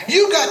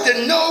 You got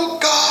to know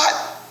God.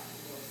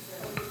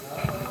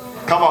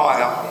 Come on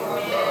now.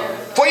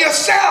 For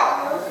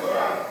yourself.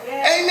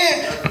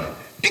 Amen.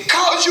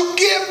 Because you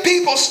give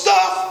people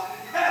stuff,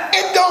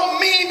 it don't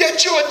mean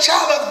that you're a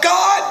child of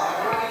God.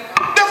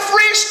 The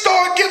free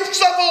store gives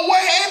stuff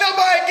away. Ain't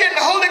nobody getting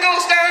the Holy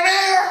Ghost down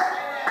there.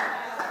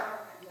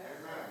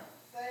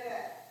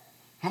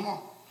 Come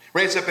on.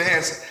 Raise up your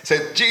hands.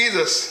 Say,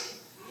 Jesus.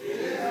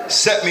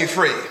 Set me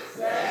free.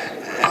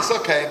 That's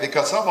okay,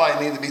 because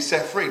somebody needs to be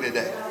set free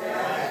today.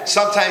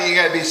 Sometimes you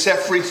got to be set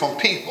free from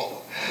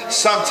people.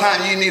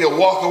 Sometimes you need to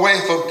walk away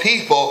from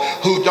people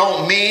who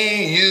don't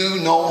mean you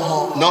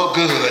no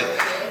good.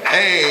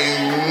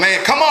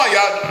 Amen. Come on,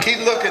 y'all. Keep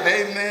looking.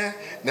 Amen.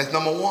 That's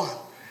number one.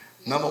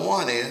 Number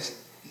one is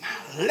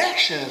my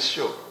election is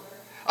sure.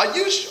 Are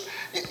you sure?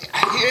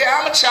 Yeah,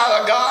 I'm a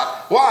child of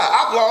God. Why?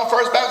 I belong to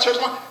First Baptist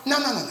Church. No.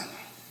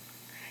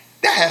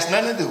 That has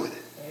nothing to do with it.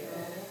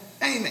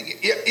 Amen.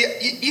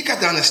 You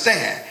got to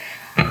understand,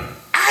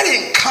 I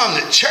didn't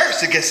come to church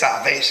to get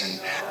salvation.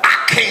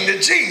 I came to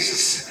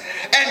Jesus.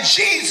 And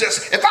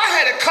Jesus, if I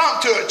had to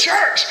come to a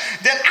church,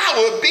 then I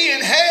would be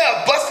in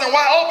hell busting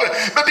wide open.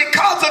 But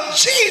because of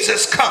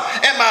Jesus come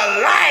in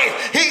my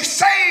life, he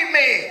saved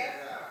me.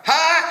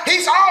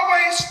 He's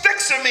always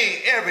fixing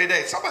me every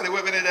day. Somebody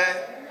with me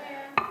today?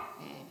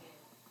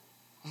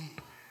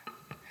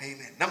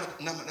 Amen.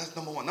 That's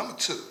number one. Number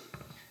two,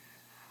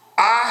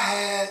 I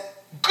had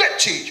good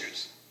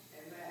teachers.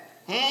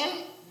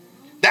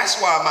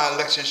 That's why my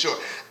election sure.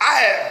 I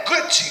had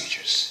good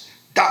teachers.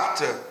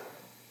 Dr.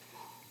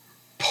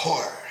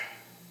 Porter,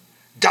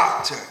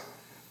 Dr.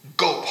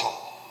 Gopal,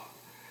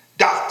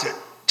 Dr.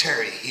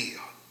 Terry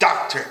Hill,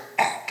 Dr.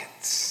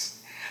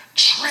 Atkins.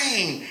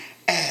 Trained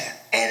and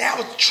I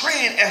was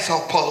trained as a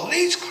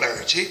police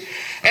clergy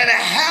and a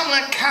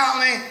Hamilton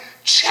County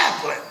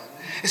chaplain.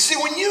 And see,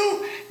 when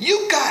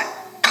you got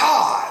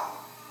God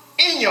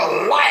in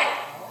your life,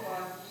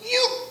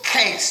 you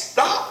can't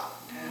stop.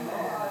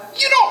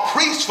 You don't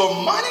preach for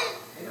money.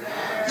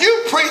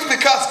 You preach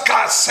because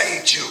God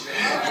saved you.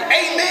 Amen.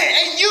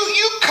 And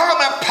you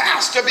come and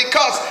pastor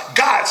because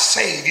God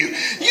saved you.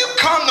 You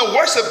come to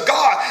worship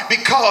God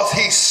because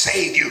he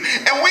saved you.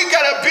 And we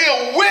got to be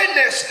a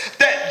witness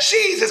that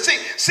Jesus,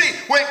 see,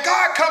 when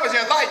God comes in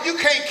your life, you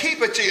can't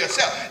keep it to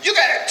yourself. You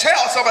got to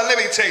tell somebody. Let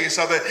me tell you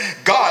something.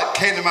 God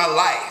came to my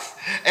life.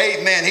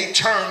 Amen. He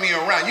turned me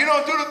around. You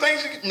don't do the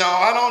things. No,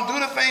 I don't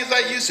do the things I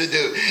used to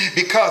do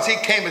because he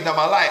came into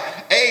my life.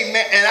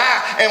 Amen.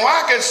 And when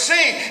I can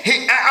sing,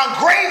 I'm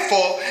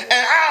grateful,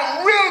 and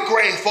I'm real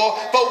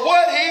grateful for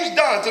what he's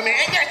done to me.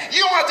 And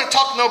you don't have to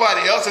talk to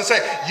nobody else and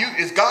say,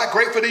 is God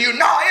grateful to you?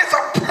 No, it's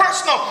a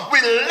personal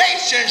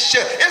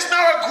relationship. It's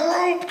not a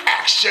group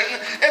action.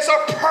 It's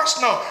a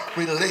personal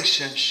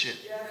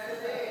relationship.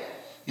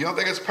 You don't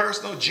think it's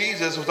personal?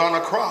 Jesus was on a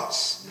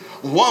cross.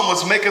 One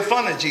was making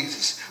fun of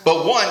Jesus,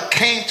 but one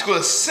came to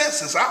his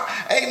senses.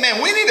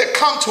 Amen. We need to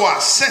come to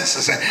our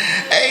senses.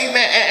 Amen.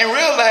 And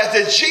realize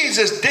that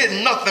Jesus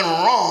did nothing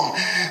wrong.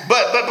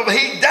 But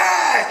he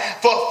died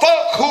for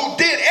folk who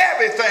did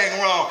everything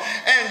wrong.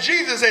 And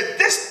Jesus said,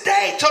 this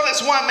day, told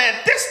this one man,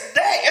 this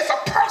day, it's a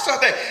personal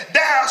day.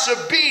 Thou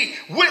should be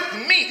with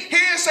me. He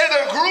didn't say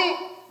the group.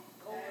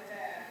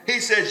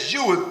 He says,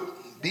 you would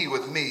be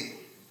with me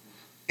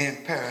in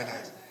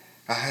paradise.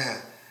 I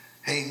had,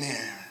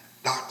 amen,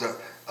 Dr.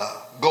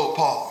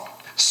 Gopal,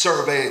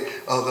 survey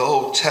of the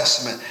Old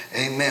Testament.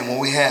 Amen. When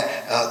we had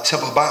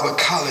Temple Bible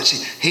College,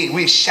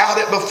 we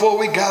shouted before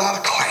we got out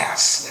of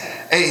class.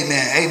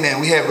 Amen. Amen.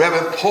 We had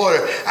Reverend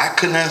Porter. I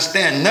couldn't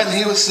understand nothing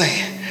he was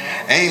saying.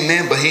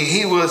 Amen. But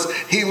he was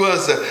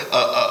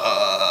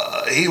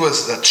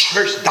a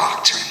church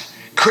doctrine,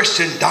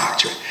 Christian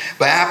doctrine.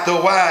 But after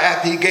a while,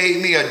 after he gave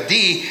me a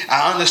D,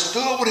 I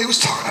understood what he was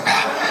talking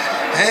about.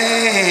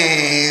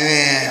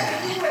 Amen.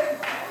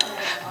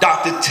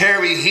 Dr.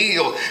 Terry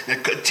Hill, the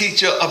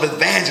teacher of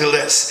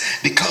evangelists,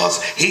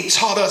 because he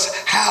taught us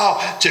how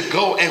to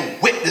go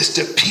and witness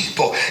to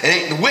people.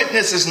 And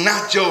witness is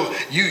not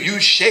you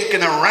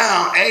shaking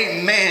around.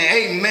 Amen,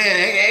 amen,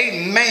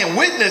 amen.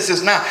 Witness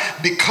is not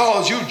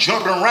because you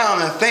jumping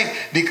around and think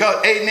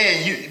because,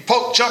 amen,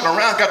 folk jumping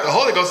around got the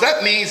Holy Ghost.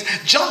 That means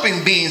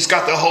jumping beans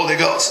got the Holy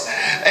Ghost.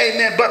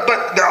 Amen. But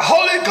the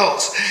Holy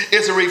Ghost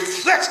is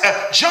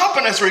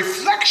jumping is a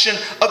reflection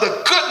of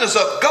the goodness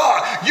of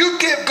God. You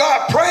give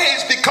God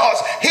praise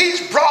because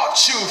he's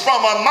brought you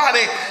from a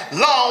mighty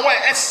long way.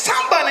 And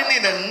somebody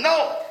need to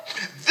know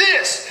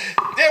this.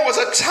 There was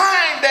a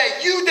time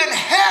that you didn't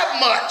have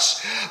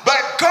much,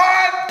 but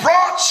God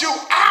brought you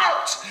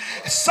out.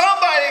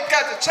 Somebody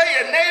got to tell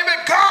your neighbor,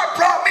 God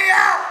brought me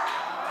out.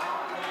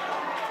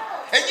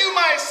 And you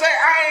might say,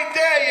 I ain't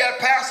there yet,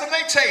 Pastor.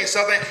 Let me tell you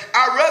something.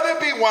 I'd rather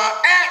be where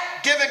I'm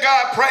at, giving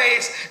God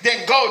praise,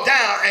 than go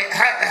down and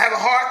have a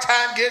hard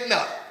time getting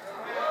up.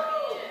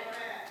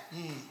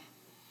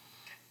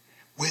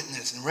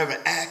 Witness and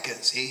Reverend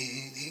Atkins,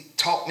 he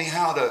taught me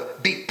how to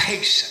be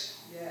patient.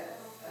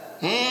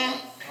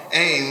 Amen,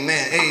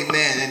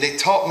 amen. And they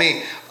taught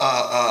me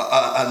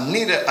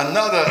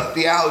another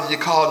theology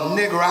called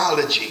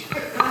Negrology.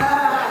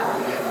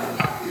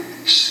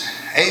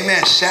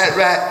 Amen.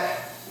 Shadrach,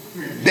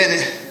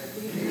 Bennett,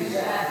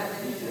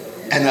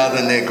 another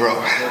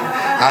Negro.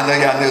 I know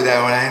y'all knew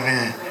that one.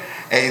 Amen.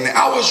 Amen.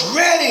 I was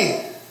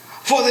ready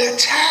for the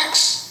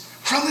attacks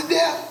from the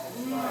devil.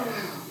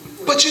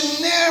 But you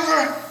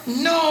never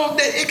know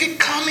that it could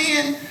come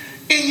in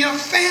your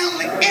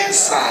family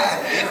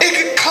inside. It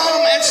could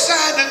come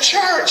inside the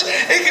church.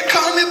 It could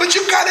come in, but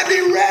you got to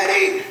be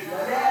ready.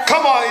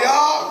 Come on,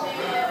 y'all.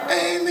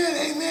 Amen,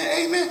 amen,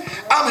 amen.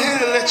 I'm here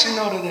to let you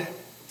know today.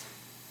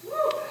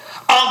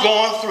 I'm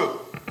going through.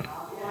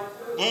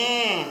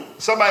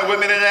 Somebody with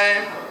me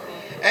today?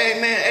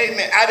 Amen,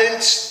 amen. I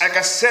didn't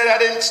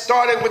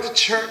start it with the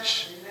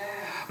church,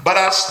 but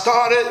I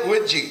started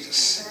with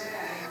Jesus.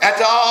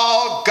 After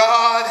all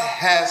God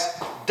has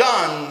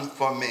done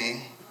for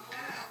me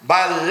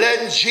by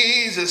letting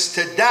Jesus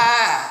to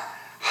die,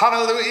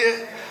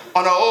 hallelujah,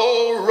 on an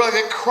old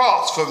rugged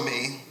cross for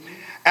me,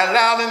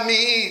 allowing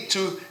me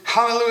to,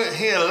 hallelujah,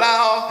 he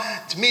allowed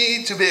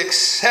me to be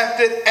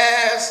accepted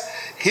as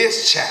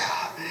his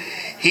child.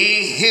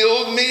 He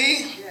healed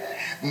me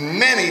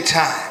many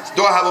times.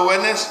 Do I have a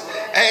witness?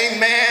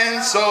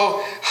 Amen.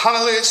 So,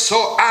 hallelujah,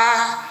 so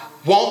I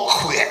won't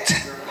quit.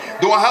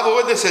 Do I have a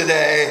witness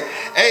today?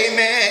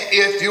 Amen.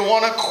 If you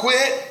want to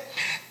quit,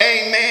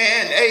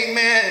 amen,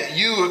 amen,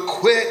 you would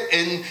quit.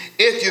 And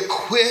if you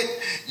quit,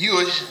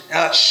 you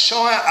are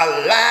showing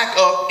a lack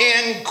of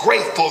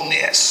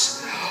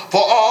ingratefulness.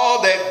 for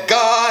all that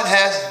God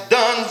has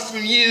done for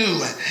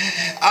you.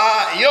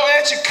 Your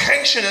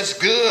education is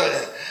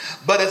good,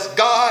 but it's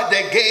God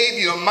that gave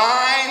you a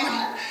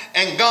mind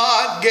and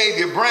God gave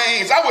you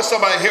brains. I wish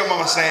somebody hear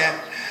what I'm saying.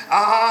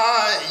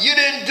 You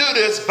didn't do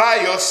this by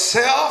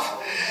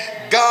yourself.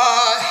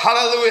 God,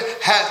 hallelujah,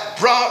 has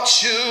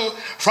brought you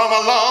from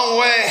a long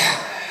way.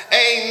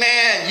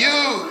 Amen.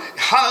 You,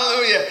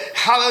 hallelujah,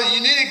 hallelujah,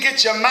 you need to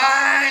get your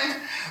mind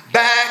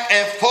back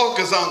and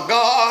focus on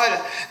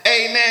God.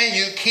 Amen.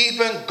 You keep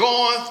on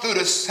going through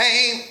the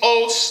same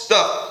old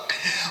stuff.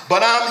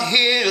 But I'm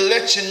here to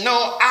let you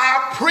know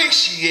I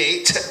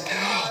appreciate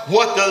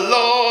what the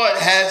Lord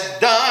has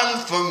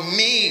done for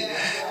me.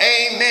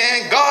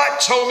 Amen. God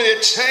told me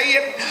to tell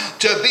you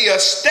to be a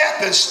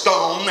stepping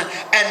stone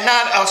and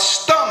not a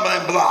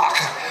stumbling block.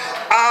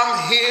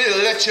 I'm here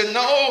to let you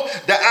know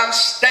that I'm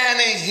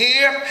standing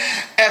here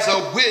as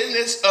a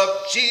witness of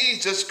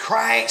Jesus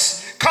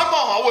Christ. Come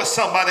on with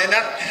somebody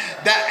now.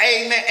 That,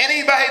 amen.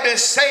 Anybody been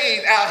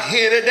saved out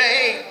here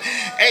today?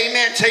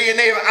 Amen. Tell your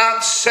neighbor,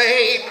 I'm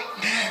saved.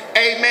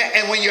 Amen.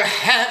 And when you're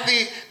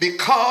happy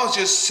because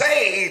you're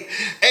saved,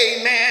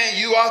 amen,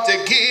 you ought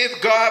to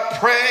give God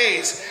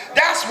praise.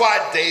 That's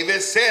why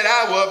David said,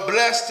 I will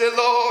bless the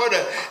Lord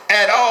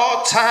at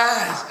all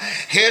times.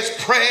 His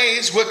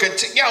praise will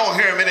continue. Y'all don't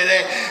hear me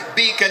today.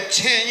 Be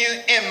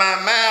continued in my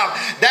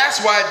mouth.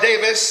 That's why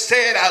David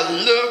said,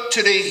 I look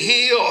to the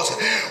hills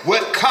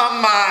will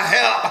come my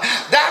help.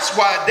 That's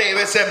why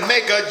David said,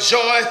 make a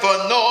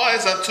joyful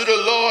noise unto the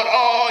Lord,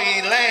 all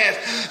ye lands.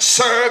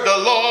 Serve the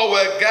Lord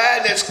with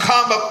gladness.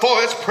 Come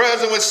before his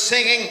presence with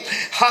singing.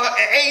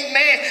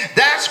 Amen.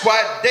 That's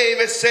why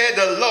David said,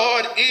 the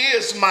Lord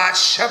is my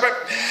shepherd.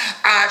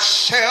 I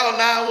shall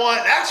not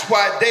want. That's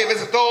why David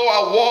said, though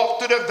I walk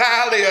through the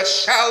valley of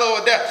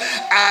shadow death,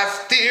 I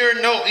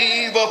fear no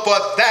evil, for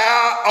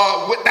thou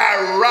art with thy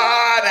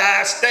rod and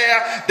thy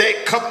staff.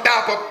 They come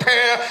down,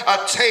 prepare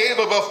a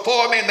table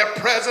before me in the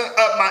presence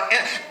of my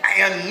enemies. I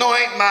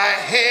anoint my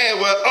head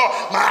with oil.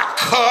 My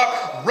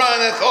cup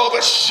runneth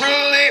over.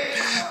 Surely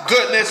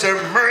goodness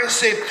and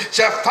mercy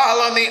shall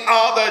follow me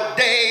all the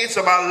days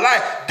of my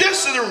life.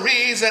 This is the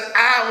reason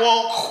I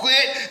won't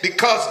quit,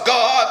 because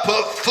God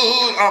put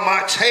food on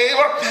my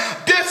table.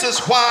 This is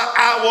why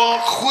I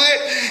won't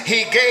quit.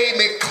 He gave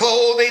me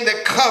clothing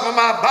to cover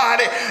my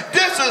body.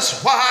 This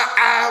is why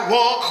I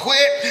won't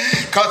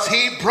quit, because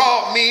he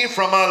brought me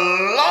from a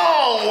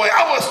long way.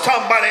 I wish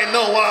somebody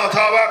know what I'm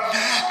talking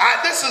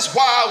about. This is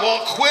why I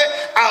won't quit.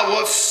 I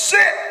will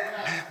sit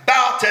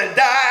about to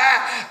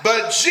die,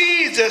 but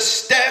Jesus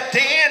stepped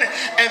in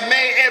and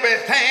made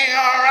everything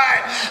all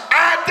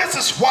right. This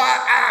is why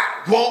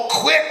I won't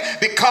quit,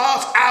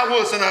 because I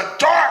was in a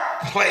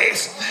dark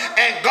place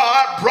and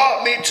God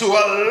brought me to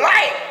a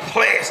light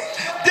place.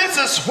 This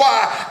is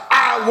why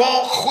I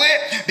won't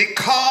quit,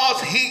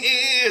 because he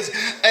is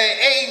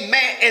amen.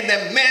 In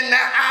the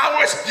midnight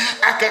hours,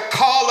 I could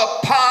call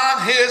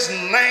upon his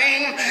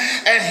name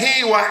and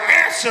he will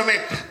answer me.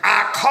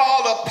 I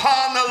call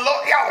upon the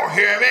Lord. Y'all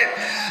hear me?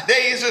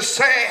 They used to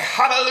say,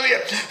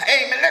 hallelujah.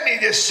 Amen. Let me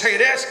just say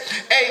this.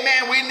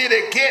 Amen. We need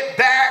to get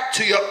back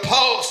to your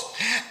post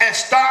and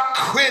start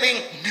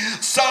quitting.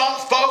 Some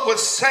folk would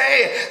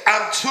say,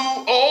 I'm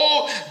too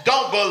old.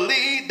 Don't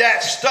believe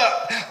that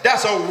stuff.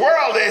 That's a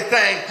worldly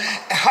thing.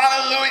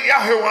 Hallelujah.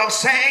 Y'all hear what I'm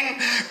saying?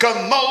 Because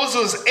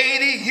Moses was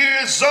 80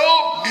 years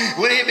old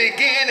when he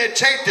began to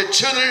take the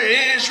children of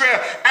Israel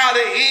out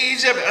of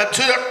Egypt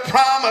to the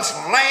promised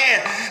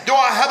land. Do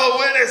I have a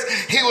witness?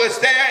 He was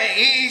there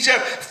in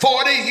Egypt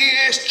 40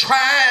 years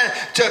trying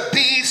to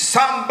be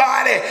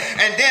somebody,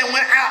 and then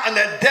went out in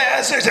the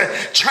desert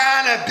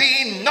trying to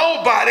be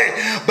nobody.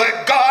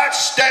 But God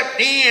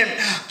stepped in,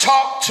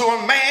 talked to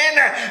a man,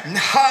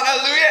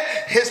 hallelujah,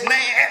 his name,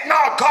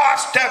 God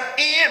stepped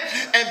in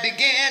and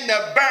began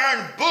to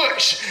burn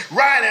bush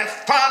right in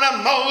front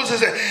of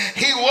Moses.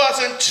 He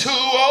wasn't too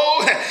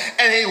old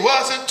and he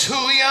wasn't too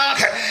young,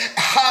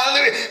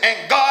 hallelujah.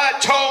 And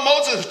God told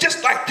Moses,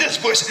 just like this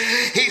bush,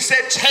 he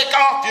said, take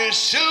off your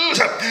shoes,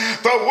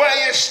 for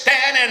where you're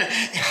standing,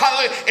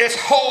 hallelujah, is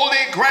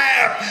holy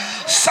ground.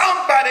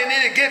 Somebody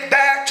need to get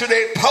back to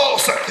their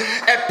post.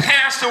 And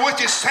Pastor, what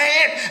you're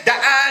saying, that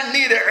I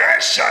need an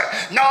usher.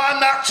 No, I'm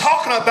not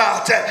talking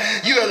about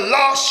that. You have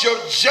lost your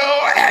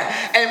joy,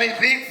 and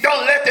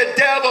don't let the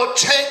devil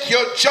take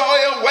your joy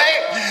away.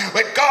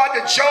 With God,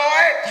 the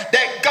joy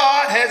that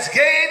God has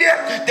gave you,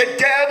 the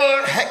devil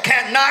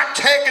cannot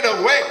take it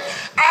away.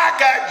 I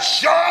got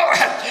joy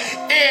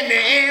in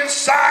the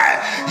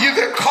inside. You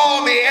can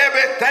call me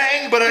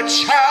everything but a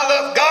child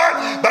of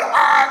God, but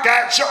I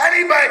got joy.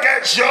 Anybody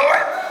got joy?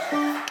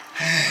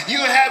 You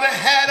haven't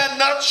had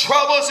enough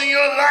troubles in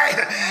your life.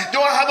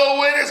 Do I have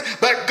a witness?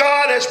 But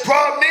God has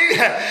brought me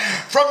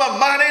from a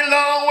mighty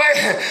long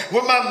way.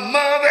 When my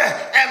mother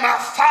and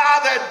my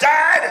father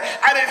died,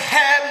 I didn't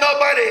have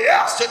nobody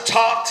else to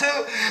talk to.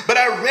 But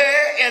I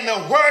read in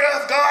the Word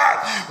of God,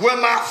 when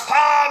my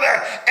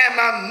father and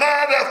my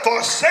mother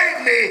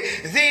forsake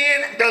me,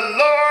 then the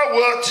Lord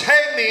will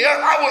take me up.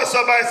 I want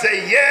somebody to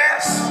say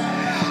yes.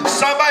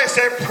 Somebody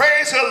say,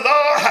 praise the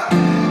Lord.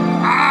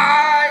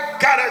 I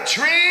got a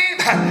dream.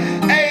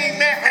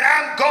 Amen. And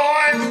I'm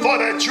going for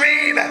the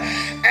dream.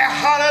 And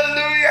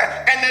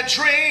hallelujah. And the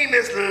dream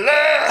is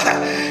love.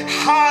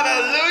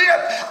 Hallelujah.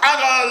 I'm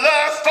going to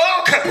love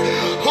folk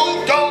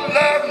who don't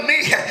love me,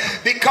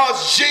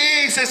 because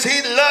Jesus,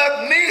 he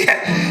loved me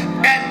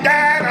and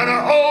died on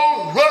an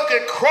old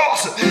rugged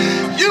cross.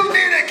 You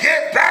need to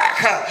get back,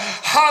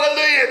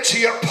 hallelujah, to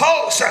your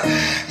post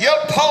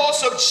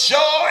of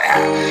joy,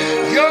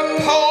 your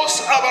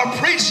post of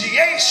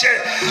appreciation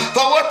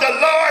for what the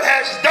Lord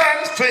has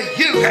done for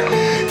you.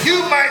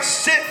 You might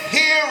sit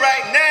here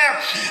right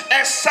now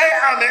and say,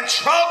 I'm in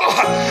trouble.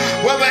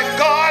 Well, when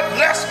God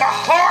bless my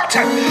heart,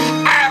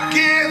 I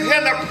give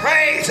him the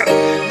praise.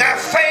 Now,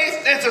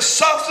 faith is the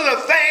substance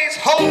of things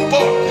hoped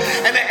for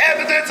and the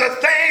evidence of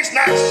things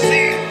not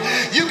seen.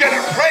 You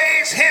gotta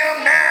praise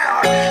him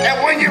now.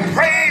 And when you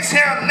praise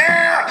him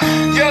now,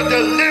 your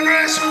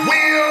deliverance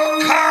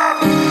will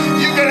come.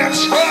 You gotta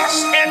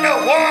trust in the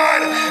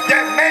one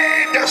that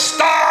made the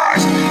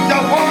stars,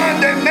 the one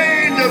that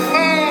made the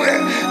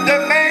moon,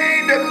 that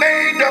made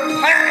the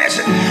planets.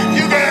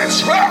 You gotta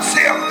trust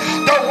him.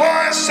 The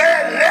one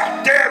said,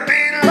 let there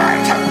be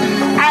light.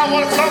 I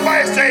want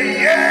somebody to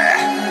say, yeah.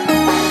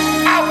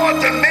 I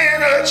want the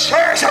men of the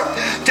church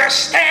to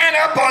stand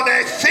up on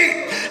their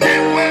feet,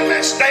 and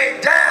women stay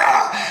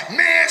down,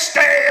 men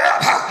stay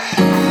up.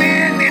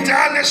 Men need to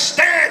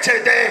understand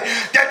today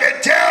that the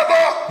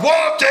devil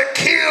wants to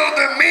kill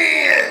the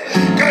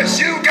men, because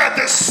you got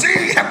the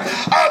seed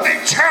of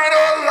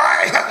eternal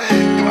life.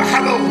 Do I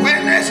have a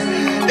witness?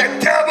 The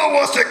devil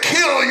wants to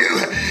kill you.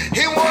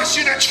 He wants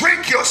you to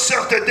drink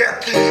yourself to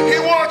death. He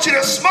wants you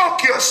to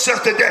smoke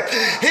yourself to death.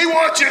 He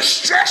wants you to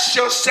stress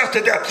yourself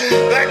to death.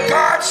 But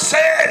God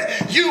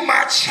said, you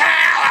my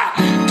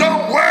child,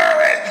 don't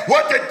worry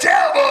what the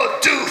devil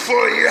do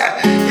for you.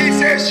 He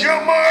says,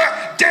 you're more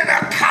than a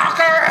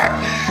conqueror.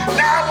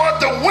 Now I want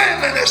the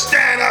women to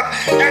stand up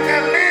and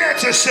the men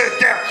to sit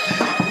down.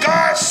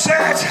 God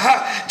says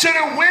to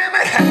the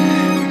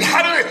women,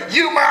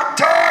 you my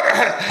daughter,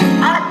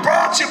 I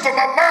brought you from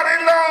a mighty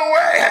long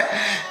way.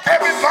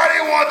 Everybody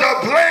wanted to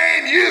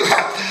blame you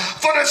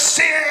for the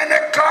sin in the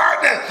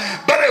garden,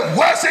 but it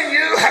wasn't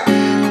you,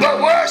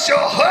 but was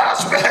your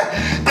husband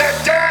that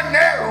done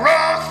that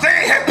wrong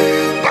thing.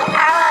 But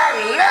I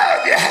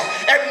love you,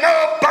 and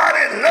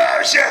nobody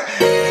loves you.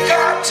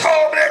 God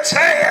told me to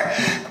tell you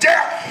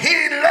that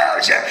he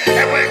loves you,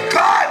 and when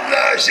God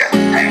loves you,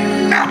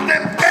 ain't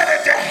nothing better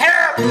to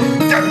have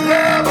the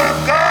love of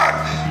God.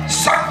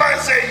 Somebody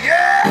say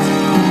yes,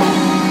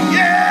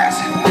 yes,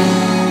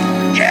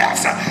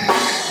 yes.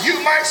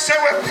 You might say,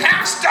 well,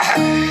 Pastor,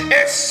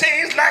 it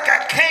seems like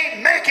I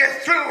can't make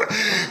it through.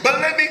 But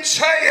let me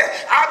tell you,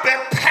 I've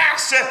been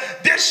pastor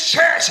this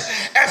church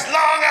as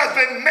long as I've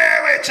been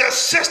married to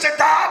Sister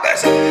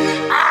Dobbins.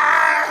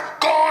 I'm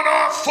going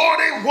on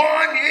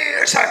 41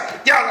 years.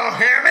 Y'all don't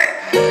hear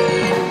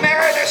me?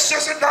 Married to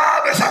Sister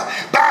Dobbins,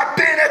 but I've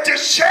been at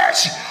this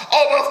church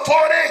over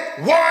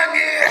 41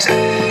 years,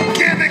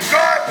 giving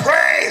God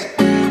praise,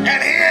 and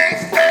he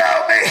ain't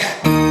failed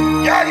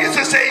me. Y'all used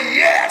to say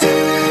yes,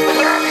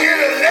 but I'm here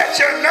to let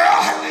you know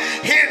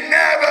he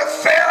never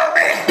failed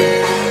me.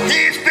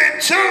 He's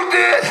been too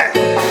good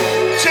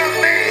to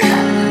me.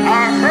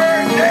 I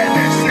heard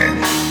David say,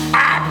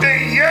 I've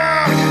been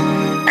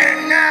young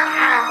and now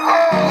I'm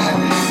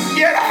old,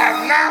 yet I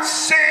have not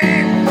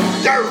seen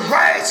the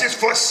righteous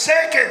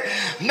forsaken,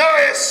 nor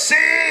his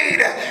seed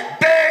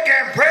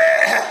begging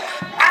bread.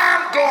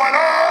 I'm going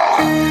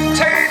on.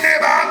 Tell your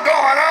neighbor, I'm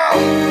going on.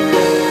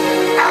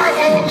 I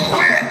won't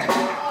quit.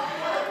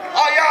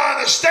 Oh, y'all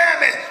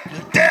understand me?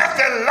 Death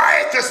and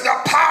life is the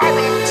power of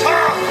the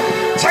tongue.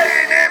 Tell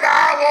your neighbor,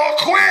 I won't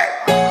quit.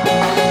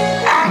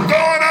 I'm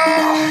going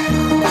on.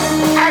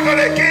 I'm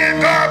going to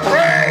give God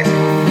praise.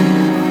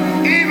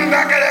 Even if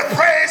I got to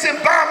praise him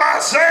by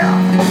myself.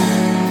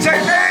 Say,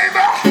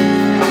 neighbor,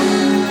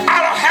 I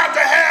don't have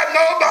to have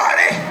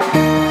nobody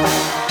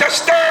to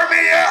stir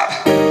me up.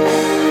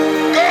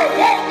 God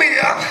woke me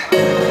up.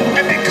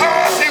 And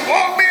because he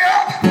woke me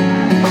up,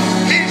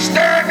 he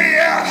stirred me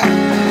up.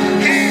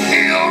 He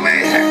healed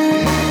me.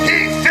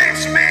 He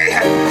fixed me.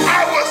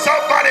 I want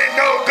somebody to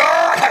know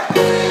God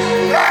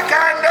like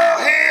I know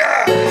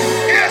him.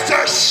 It's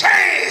a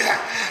shame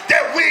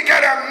that we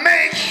gotta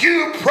make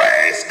you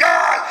praise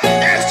God.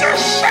 It's a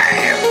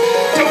shame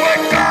to what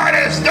God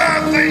has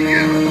done for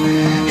you.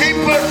 He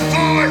put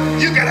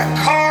food, you got a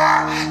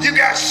car, you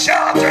got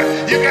shelter,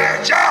 you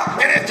got a job,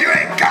 and if you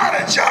ain't got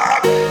a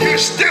job, you're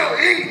still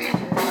eating.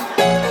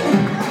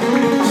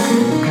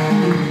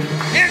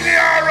 Isn't he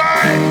all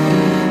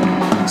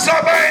right?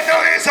 Somebody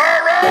know he's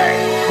all right.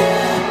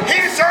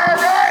 He's all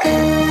right.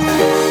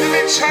 Let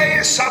me tell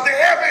you something.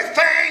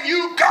 Everything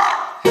you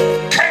got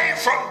came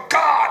from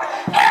God.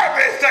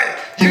 Everything.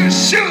 Your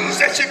shoes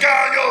that you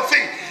got on your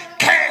feet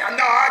came.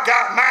 No, I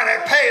got mine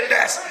and paid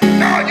less.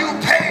 No, you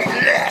paid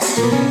less.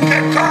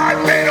 And God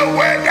made a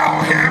way.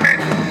 Y'all hear me?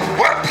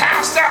 Well,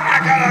 Pastor,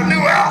 I got a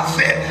new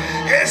outfit.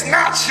 It's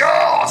not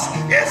yours.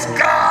 It's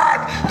God.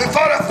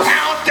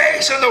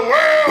 foundation of the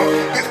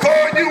world,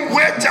 before you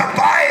went to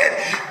buy it,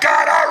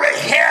 God already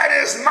had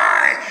his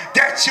mind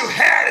that you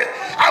had it.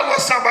 I want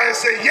somebody to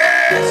say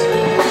yes.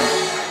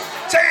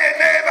 Say it,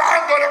 neighbor,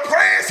 I'm going to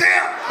praise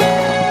him.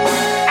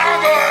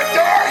 I'm going to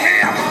adore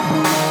him.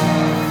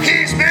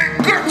 He's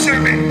been good to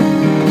me.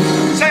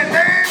 Say,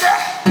 neighbor,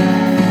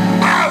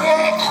 I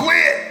won't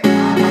quit.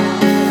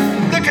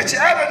 Look at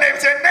your other neighbor.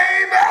 Say,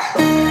 neighbor,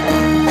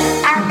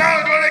 I'm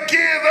not going to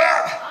give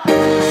up.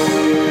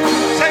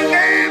 Say,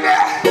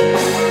 neighbor,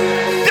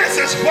 this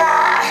is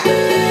why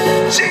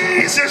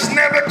Jesus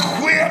never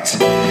quit.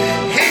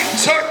 He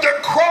took the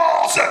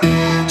cross to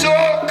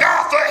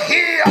Golgotha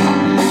Hill,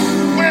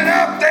 went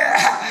up there.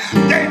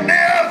 They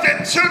nailed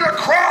it to the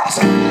cross.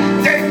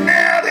 They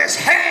nailed his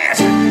hands.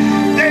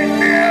 They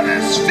nailed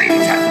his feet.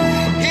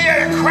 He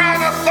had a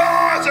crown of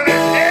thorns on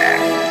his head.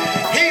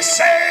 He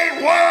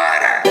saved one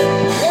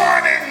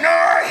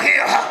ignored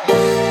him.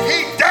 He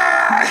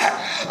died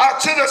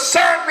till the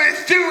sun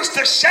refused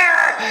to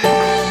shine.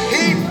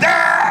 He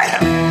died.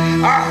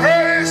 I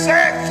heard him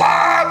say,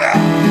 Father,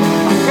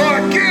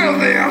 forgive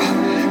them,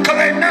 because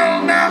they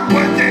know not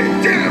what they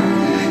do.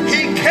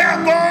 He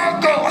kept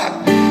on going.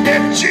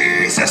 If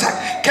Jesus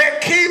can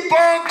keep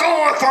on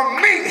going for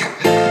me,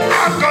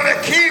 I'm going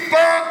to keep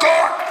on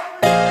going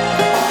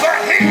for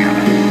him.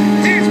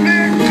 He's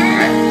been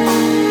good.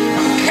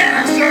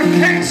 Cancer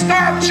can't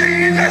stop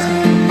Jesus.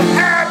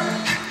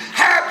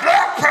 High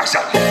blood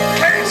pressure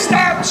can't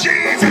stop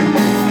Jesus.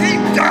 He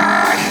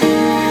died.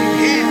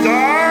 He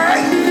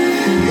died.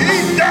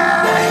 He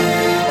died.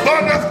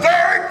 On the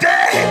third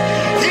day,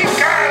 he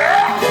got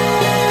up.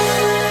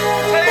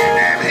 Say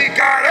neighbor, he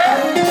got up.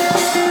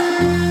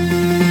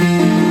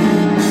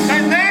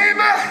 Say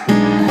neighbor,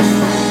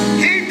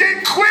 he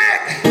didn't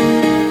quit.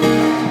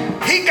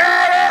 He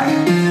got up.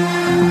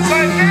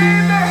 Say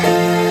neighbor,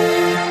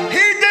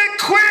 he didn't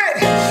quit.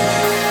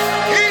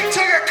 He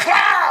took a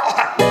cloud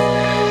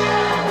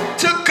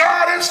to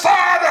God his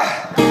Father.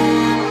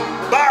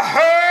 By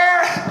her,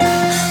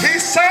 he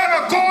said,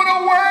 I'm going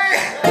away.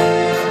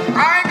 I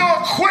ain't going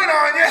to quit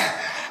on you.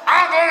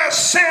 I'm going to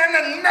send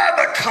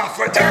another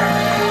comforter.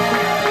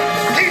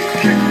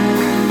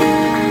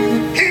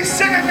 He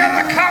sent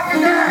another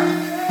comforter.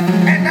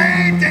 And that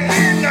ain't the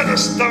end of the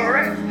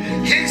story.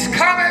 He's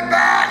coming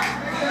back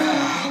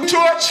to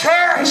a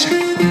church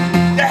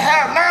that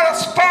have not a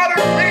spot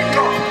or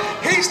wrinkle.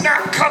 He's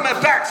not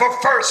coming back for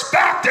First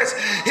Baptist.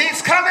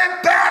 He's coming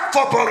back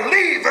for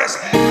believers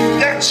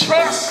that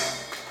trust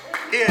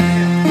in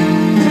him.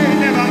 Say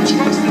that I'm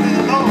trusting in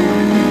the Lord.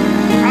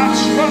 I'm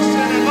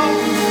trusting in the Lord.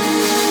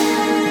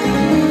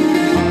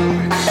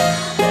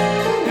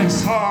 Next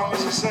song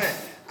is to say,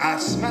 I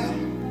smile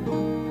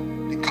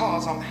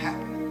because I'm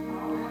happy.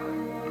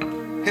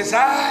 His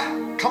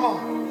eye, come on,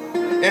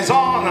 is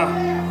on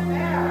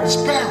a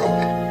sparrow.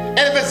 And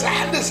if his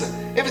eye,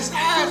 listen, if his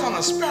eye is on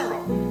a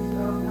sparrow,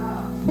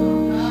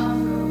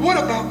 what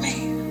about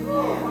me?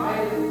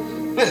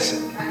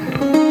 Listen,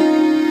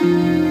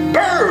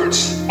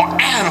 birds are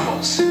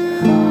animals.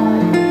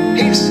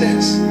 He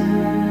says,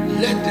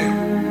 let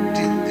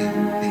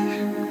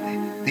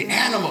the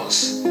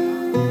animals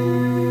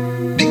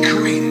be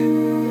created.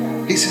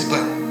 He says,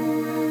 but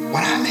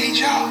when I made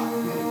y'all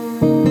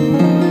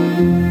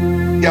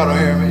don't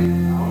hear me?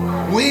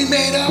 When he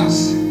made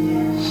us,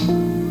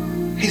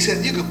 he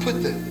said, you could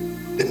put the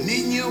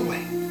menu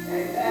away,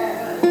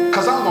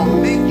 because I'm going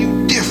to make you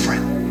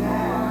different.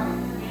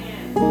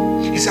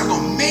 He said, I'm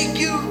going to make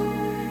you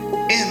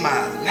in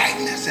my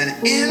likeness and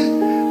in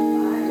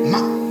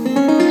my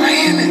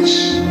image.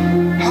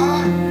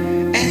 Huh?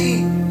 And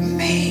he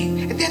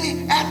made, and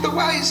then after a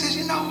while, he says,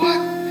 you know what,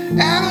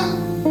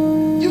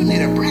 Adam, you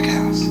need a brick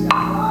house.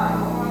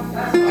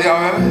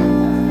 Y'all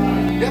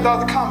heard? You thought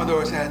the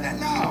Commodores had that.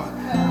 No.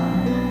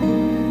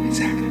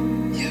 Exactly.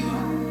 You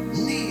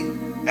need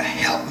a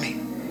helpmate.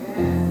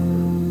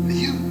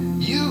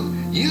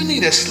 You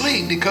need to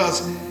sleep,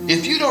 because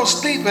if you don't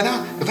sleep and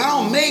if I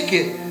don't make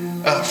it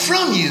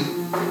from you,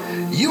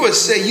 you would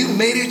say you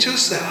made it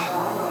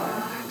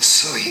yourself.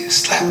 So he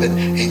slept it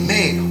and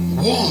made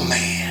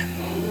woman.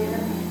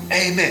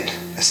 Amen.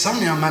 And some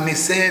of y'all might be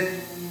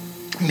saying,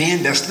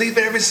 men that sleep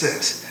ever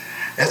since.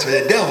 That's what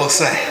the devil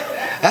say.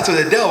 That's what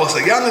the devil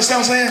say. Y'all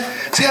understand what I'm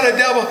saying? See how the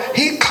devil,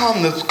 he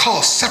come to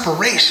cause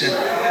separation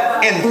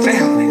in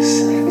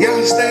families. You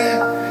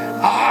understand?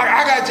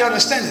 I got you to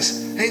understand this.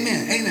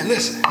 Amen. Amen.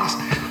 Listen.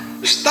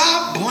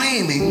 Stop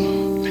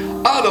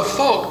blaming other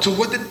folk to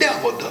what the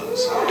devil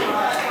does.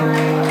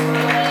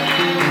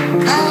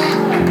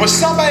 When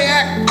somebody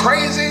act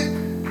crazy,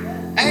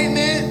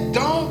 amen,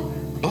 don't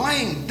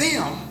blame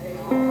them.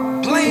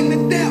 Blame the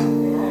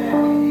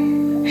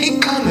devil. He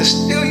come to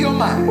steal your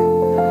mind.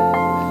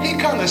 He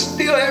come to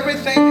steal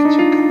everything that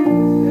you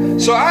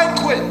got. So I ain't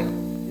quitting.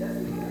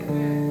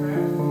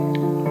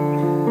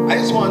 I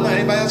just want to know,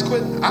 anybody else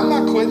quitting? I'm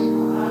not quitting.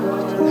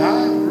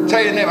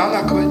 Tell your neighbor, I'm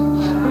not quitting.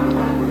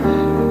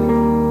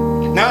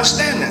 Now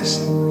understand this.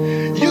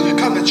 You can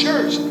come to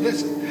church.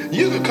 Listen,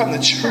 you can come to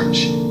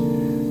church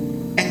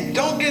and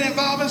don't get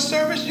involved in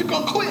service, you're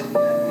going to quit.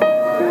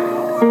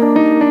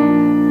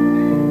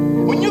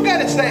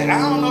 say, I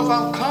don't know if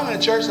I'm coming to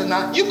church or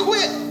not, you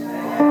quit.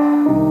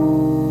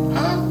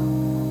 Huh?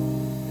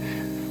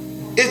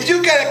 If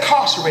you get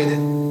incarcerated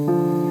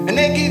and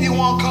they give you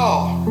one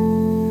call,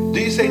 do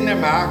you say,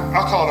 never mind,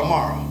 I'll call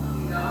tomorrow?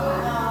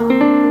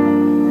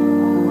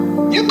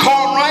 You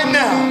call right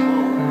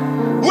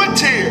now with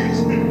tears.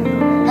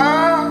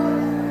 Huh?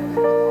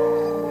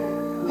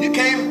 You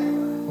came,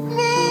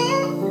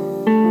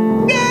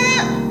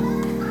 Dad.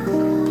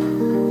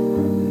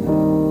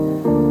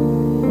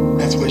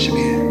 That's where it should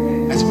be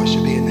in. That's where it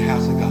should be in the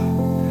house of God.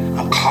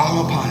 I'm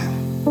calling upon him.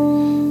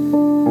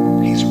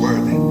 He's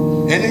worthy.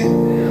 Isn't he?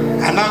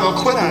 I'm not going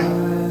to quit on him.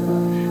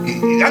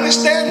 You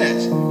understand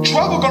this?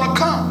 Trouble going to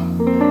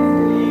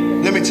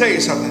come. Let me tell you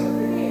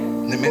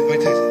something. Let me tell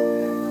you something.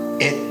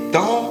 It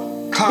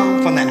don't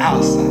come from the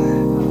outside.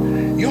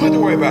 You don't have to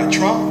worry about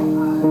Trump.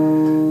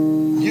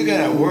 You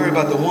got to worry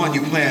about the one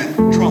you playing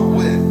Trump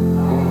with,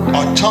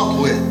 or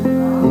Tunk with,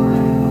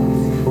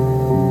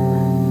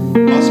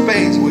 or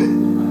Spades with,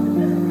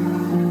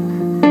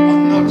 or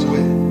Nuts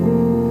with,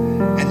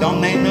 and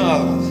don't name the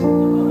others.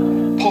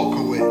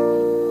 Poker with.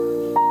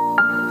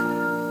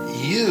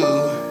 You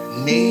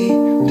need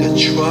to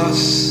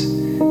trust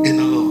in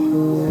the Lord.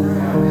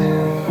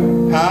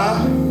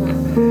 Huh?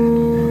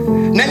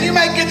 Now you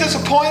might get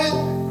disappointed.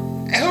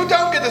 And who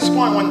don't get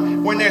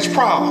disappointed when there's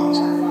problems?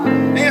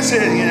 They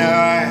say, you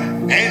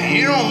know, and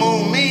you don't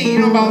move me, you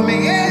don't bother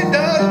me. Yeah, it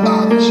does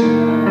bother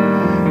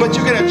you. But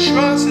you gotta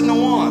trust in the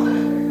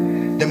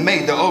one that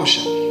made the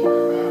ocean,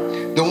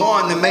 the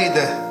one that made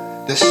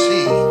the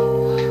sea,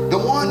 the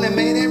one that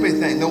made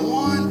everything, the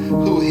one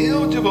who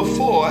healed you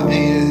before and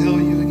he'll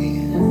heal you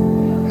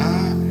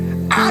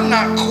again. I'm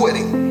not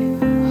quitting.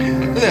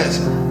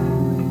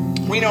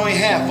 Listen, we don't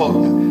even have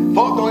folk.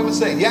 Folk don't even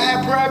say, yeah, I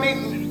have prayer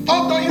meeting.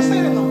 Folk don't even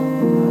say that no more.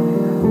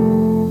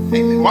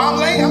 Well,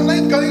 I'm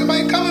late because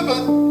anybody coming,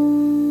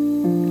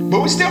 but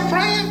we still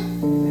praying.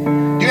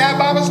 You have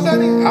Bible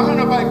study? I don't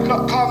know if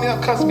nobody call me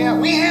up, cuss me out.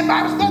 We had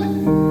Bible study.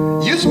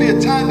 Used to be a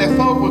time that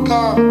folk would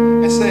come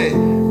and say,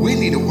 we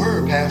need a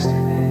word, Pastor.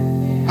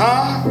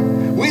 Huh?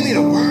 We need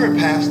a word,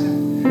 Pastor.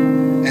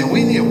 And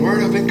we need a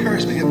word of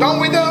encouragement. Don't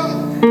we, though?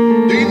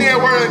 Do you need a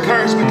word of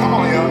encouragement? Come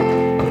on, y'all.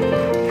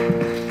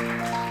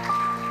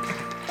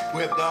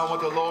 We have done what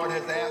the Lord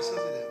has asked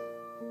us.